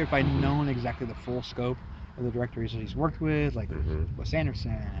familiar. If I'd known exactly the full scope of the directors that he's worked with, like Wes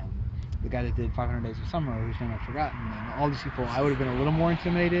Anderson and the guy that did 500 Days of Summer, whose name I've forgotten, and all these people, I would have been a little more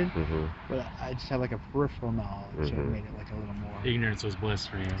intimidated, but I just had like a peripheral knowledge that made it like a little more. Ignorance was bliss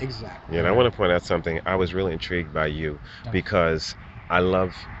for you. Exactly. Yeah, and I want to point out something. I was really intrigued by you because I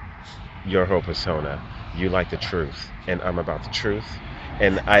love your whole persona. You like the truth, and I'm about the truth.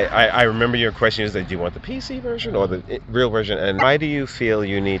 And I remember your question is that do you want the PC version or the real version? And why do you feel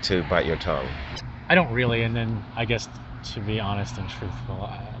you need to bite your tongue? I don't really, and then I guess to be honest and truthful,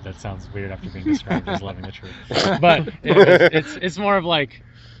 that sounds weird after being described as loving the truth. But it's more of like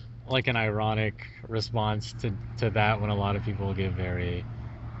an ironic response to that when a lot of people give very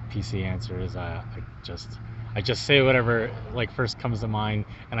PC answers. I just say whatever like first comes to mind,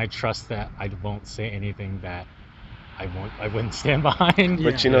 and I trust that I won't say anything that I wouldn't stand behind.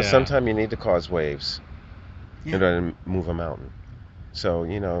 But you know, sometimes you need to cause waves in order to move a mountain. So,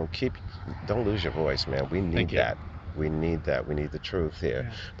 you know, don't lose your voice, man. We need that. We need that. We need the truth here.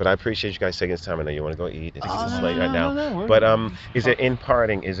 Yeah. But I appreciate you guys taking this time. I know you want to go eat. It's late right now. No, but is there, in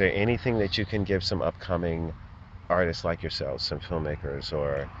parting, is there anything that you can give some upcoming artists like yourselves, some filmmakers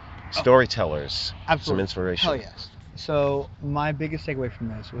or storytellers, some inspiration? Hell yes. So my biggest takeaway from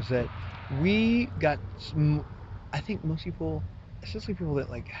this was that we got, I think most people, especially people that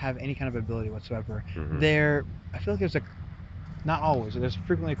like have any kind of ability whatsoever, I feel like there's not always, there's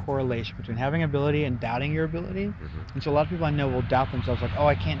frequently a correlation between having ability and doubting your ability. And so a lot of people I know will doubt themselves, like, oh,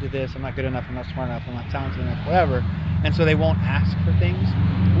 I can't do this, I'm not good enough, I'm not smart enough, I'm not talented enough, whatever. And so they won't ask for things.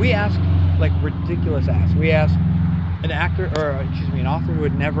 We ask like ridiculous asks. We ask an author who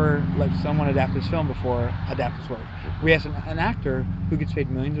had never let someone adapt his film before adapt his work. We asked an actor who gets paid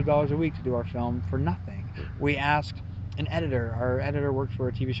millions of dollars a week to do our film for nothing. We asked an editor. Our editor worked for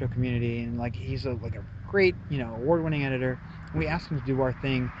a TV show Community, and like he's a great, you know, award-winning editor. We asked him to do our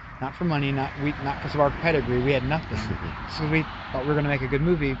thing, not for money, not because of our pedigree. We had nothing, so we thought we were going to make a good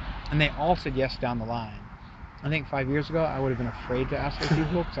movie, and they all said yes down the line. I think 5 years ago, I would have been afraid to ask those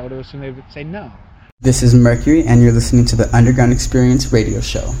people because I would have assumed they would say no. This is Mercury, and you're listening to the Underground Experience radio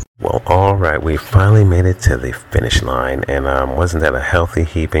show. Well, all right, we finally made it to the finish line, and wasn't that a healthy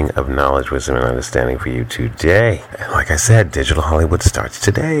heaping of knowledge, wisdom, and understanding for you today? And like I said, Digital Hollywood starts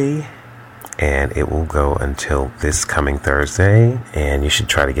today, and it will go until this coming Thursday, and you should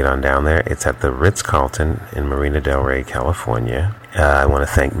try to get on down there. It's at the Ritz-Carlton in Marina Del Rey, California. I want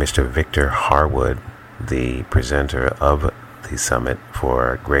to thank Mr. Victor Harwood, the presenter of the summit,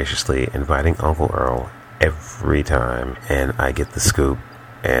 for graciously inviting Uncle Earl every time, and I get the scoop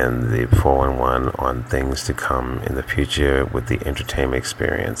and the 411 on things to come in the future with the entertainment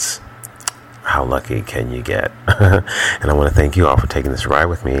experience. How lucky can you get? And I want to thank you all for taking this ride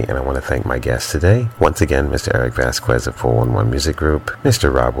with me, and I want to thank my guests today. Once again, Mr. Eric Vasquez of 411 Music Group,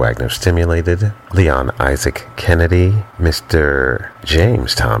 Mr. Rob Wagner of Stimulated, Leon Isaac Kennedy, Mr.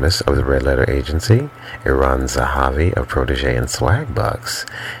 James Thomas of the Red Letter Agency, Iran Zahavi of Protege and Swagbucks,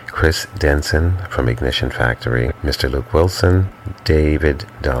 Chris Denson from Ignition Factory, Mr. Luke Wilson, David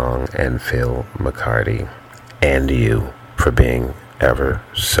Dong, and Phil McCarty. And you for being ever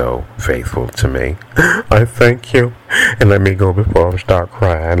so faithful to me. I thank you. and let me go before I start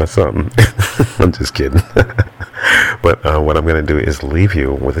crying or something. I'm just kidding. But what I'm going to do is leave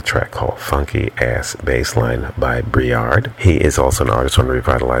you with a track called Funky Ass Bassline by Briard. He is also an artist on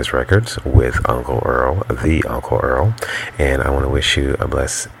Revitalized Records with Uncle Earl, the Uncle Earl. And I want to wish you a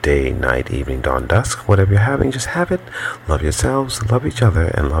blessed day, night, evening, dawn, dusk. Whatever you're having, just have it. Love yourselves, love each other,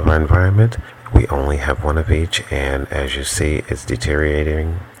 and love our environment. We only have one of each, and as you see, it's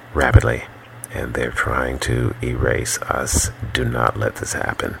deteriorating rapidly. And they're trying to erase us. Do not let this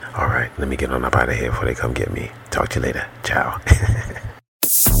happen. All right, let me get on up out of here before they come get me. Talk to you later. Ciao.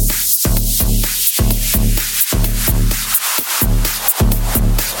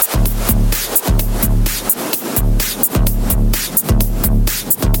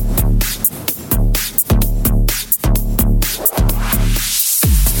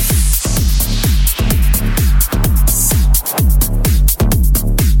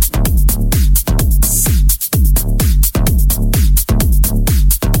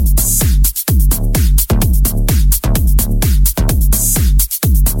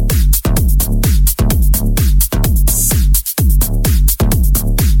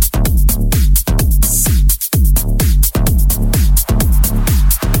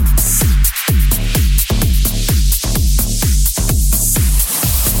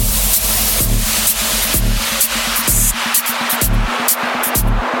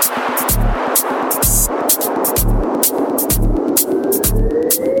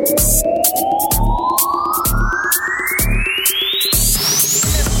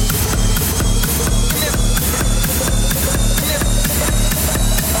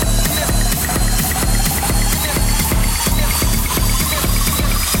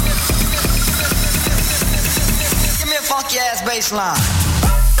 Baseline.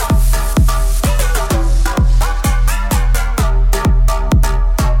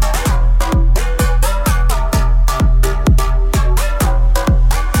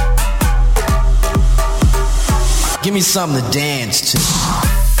 Give me something to dance to.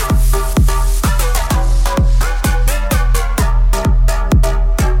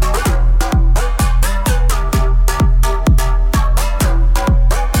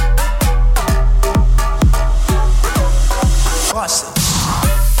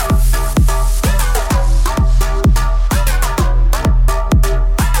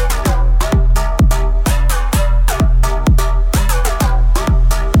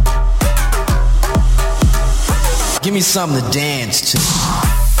 Give me something to dance to.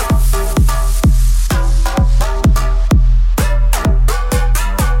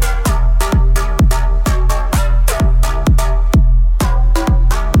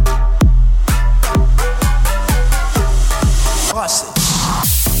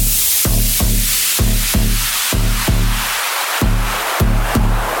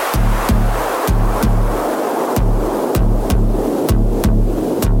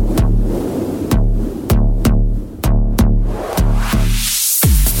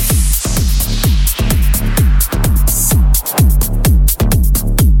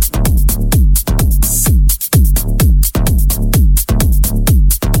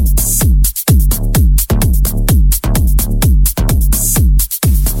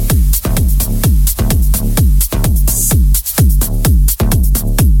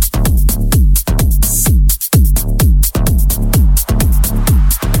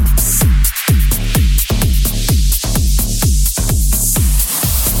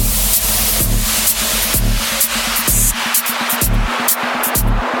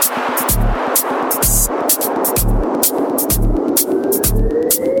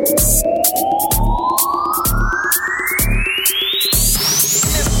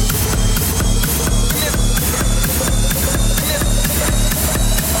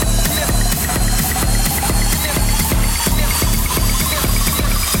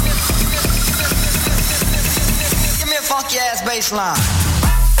 Baseline.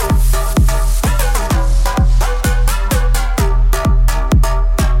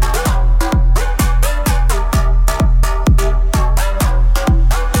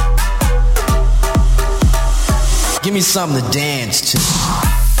 Give me something to dance to.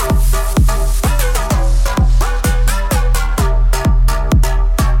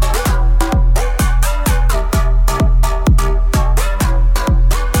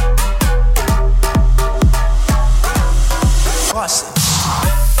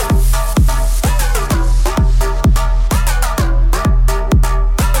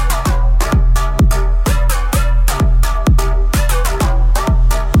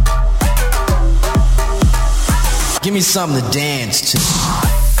 Give me something to dance to.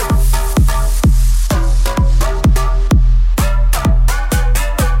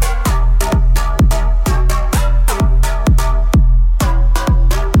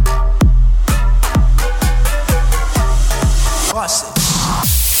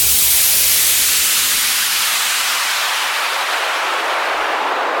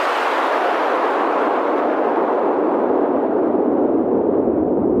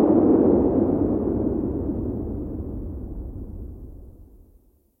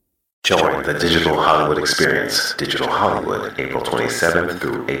 Join the Digital Hollywood Experience, Digital Hollywood, April 27th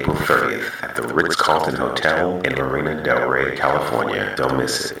through April 30th at the Ritz-Carlton Hotel in Marina Del Rey, California. Don't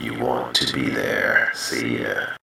miss it. You want to be there. See ya.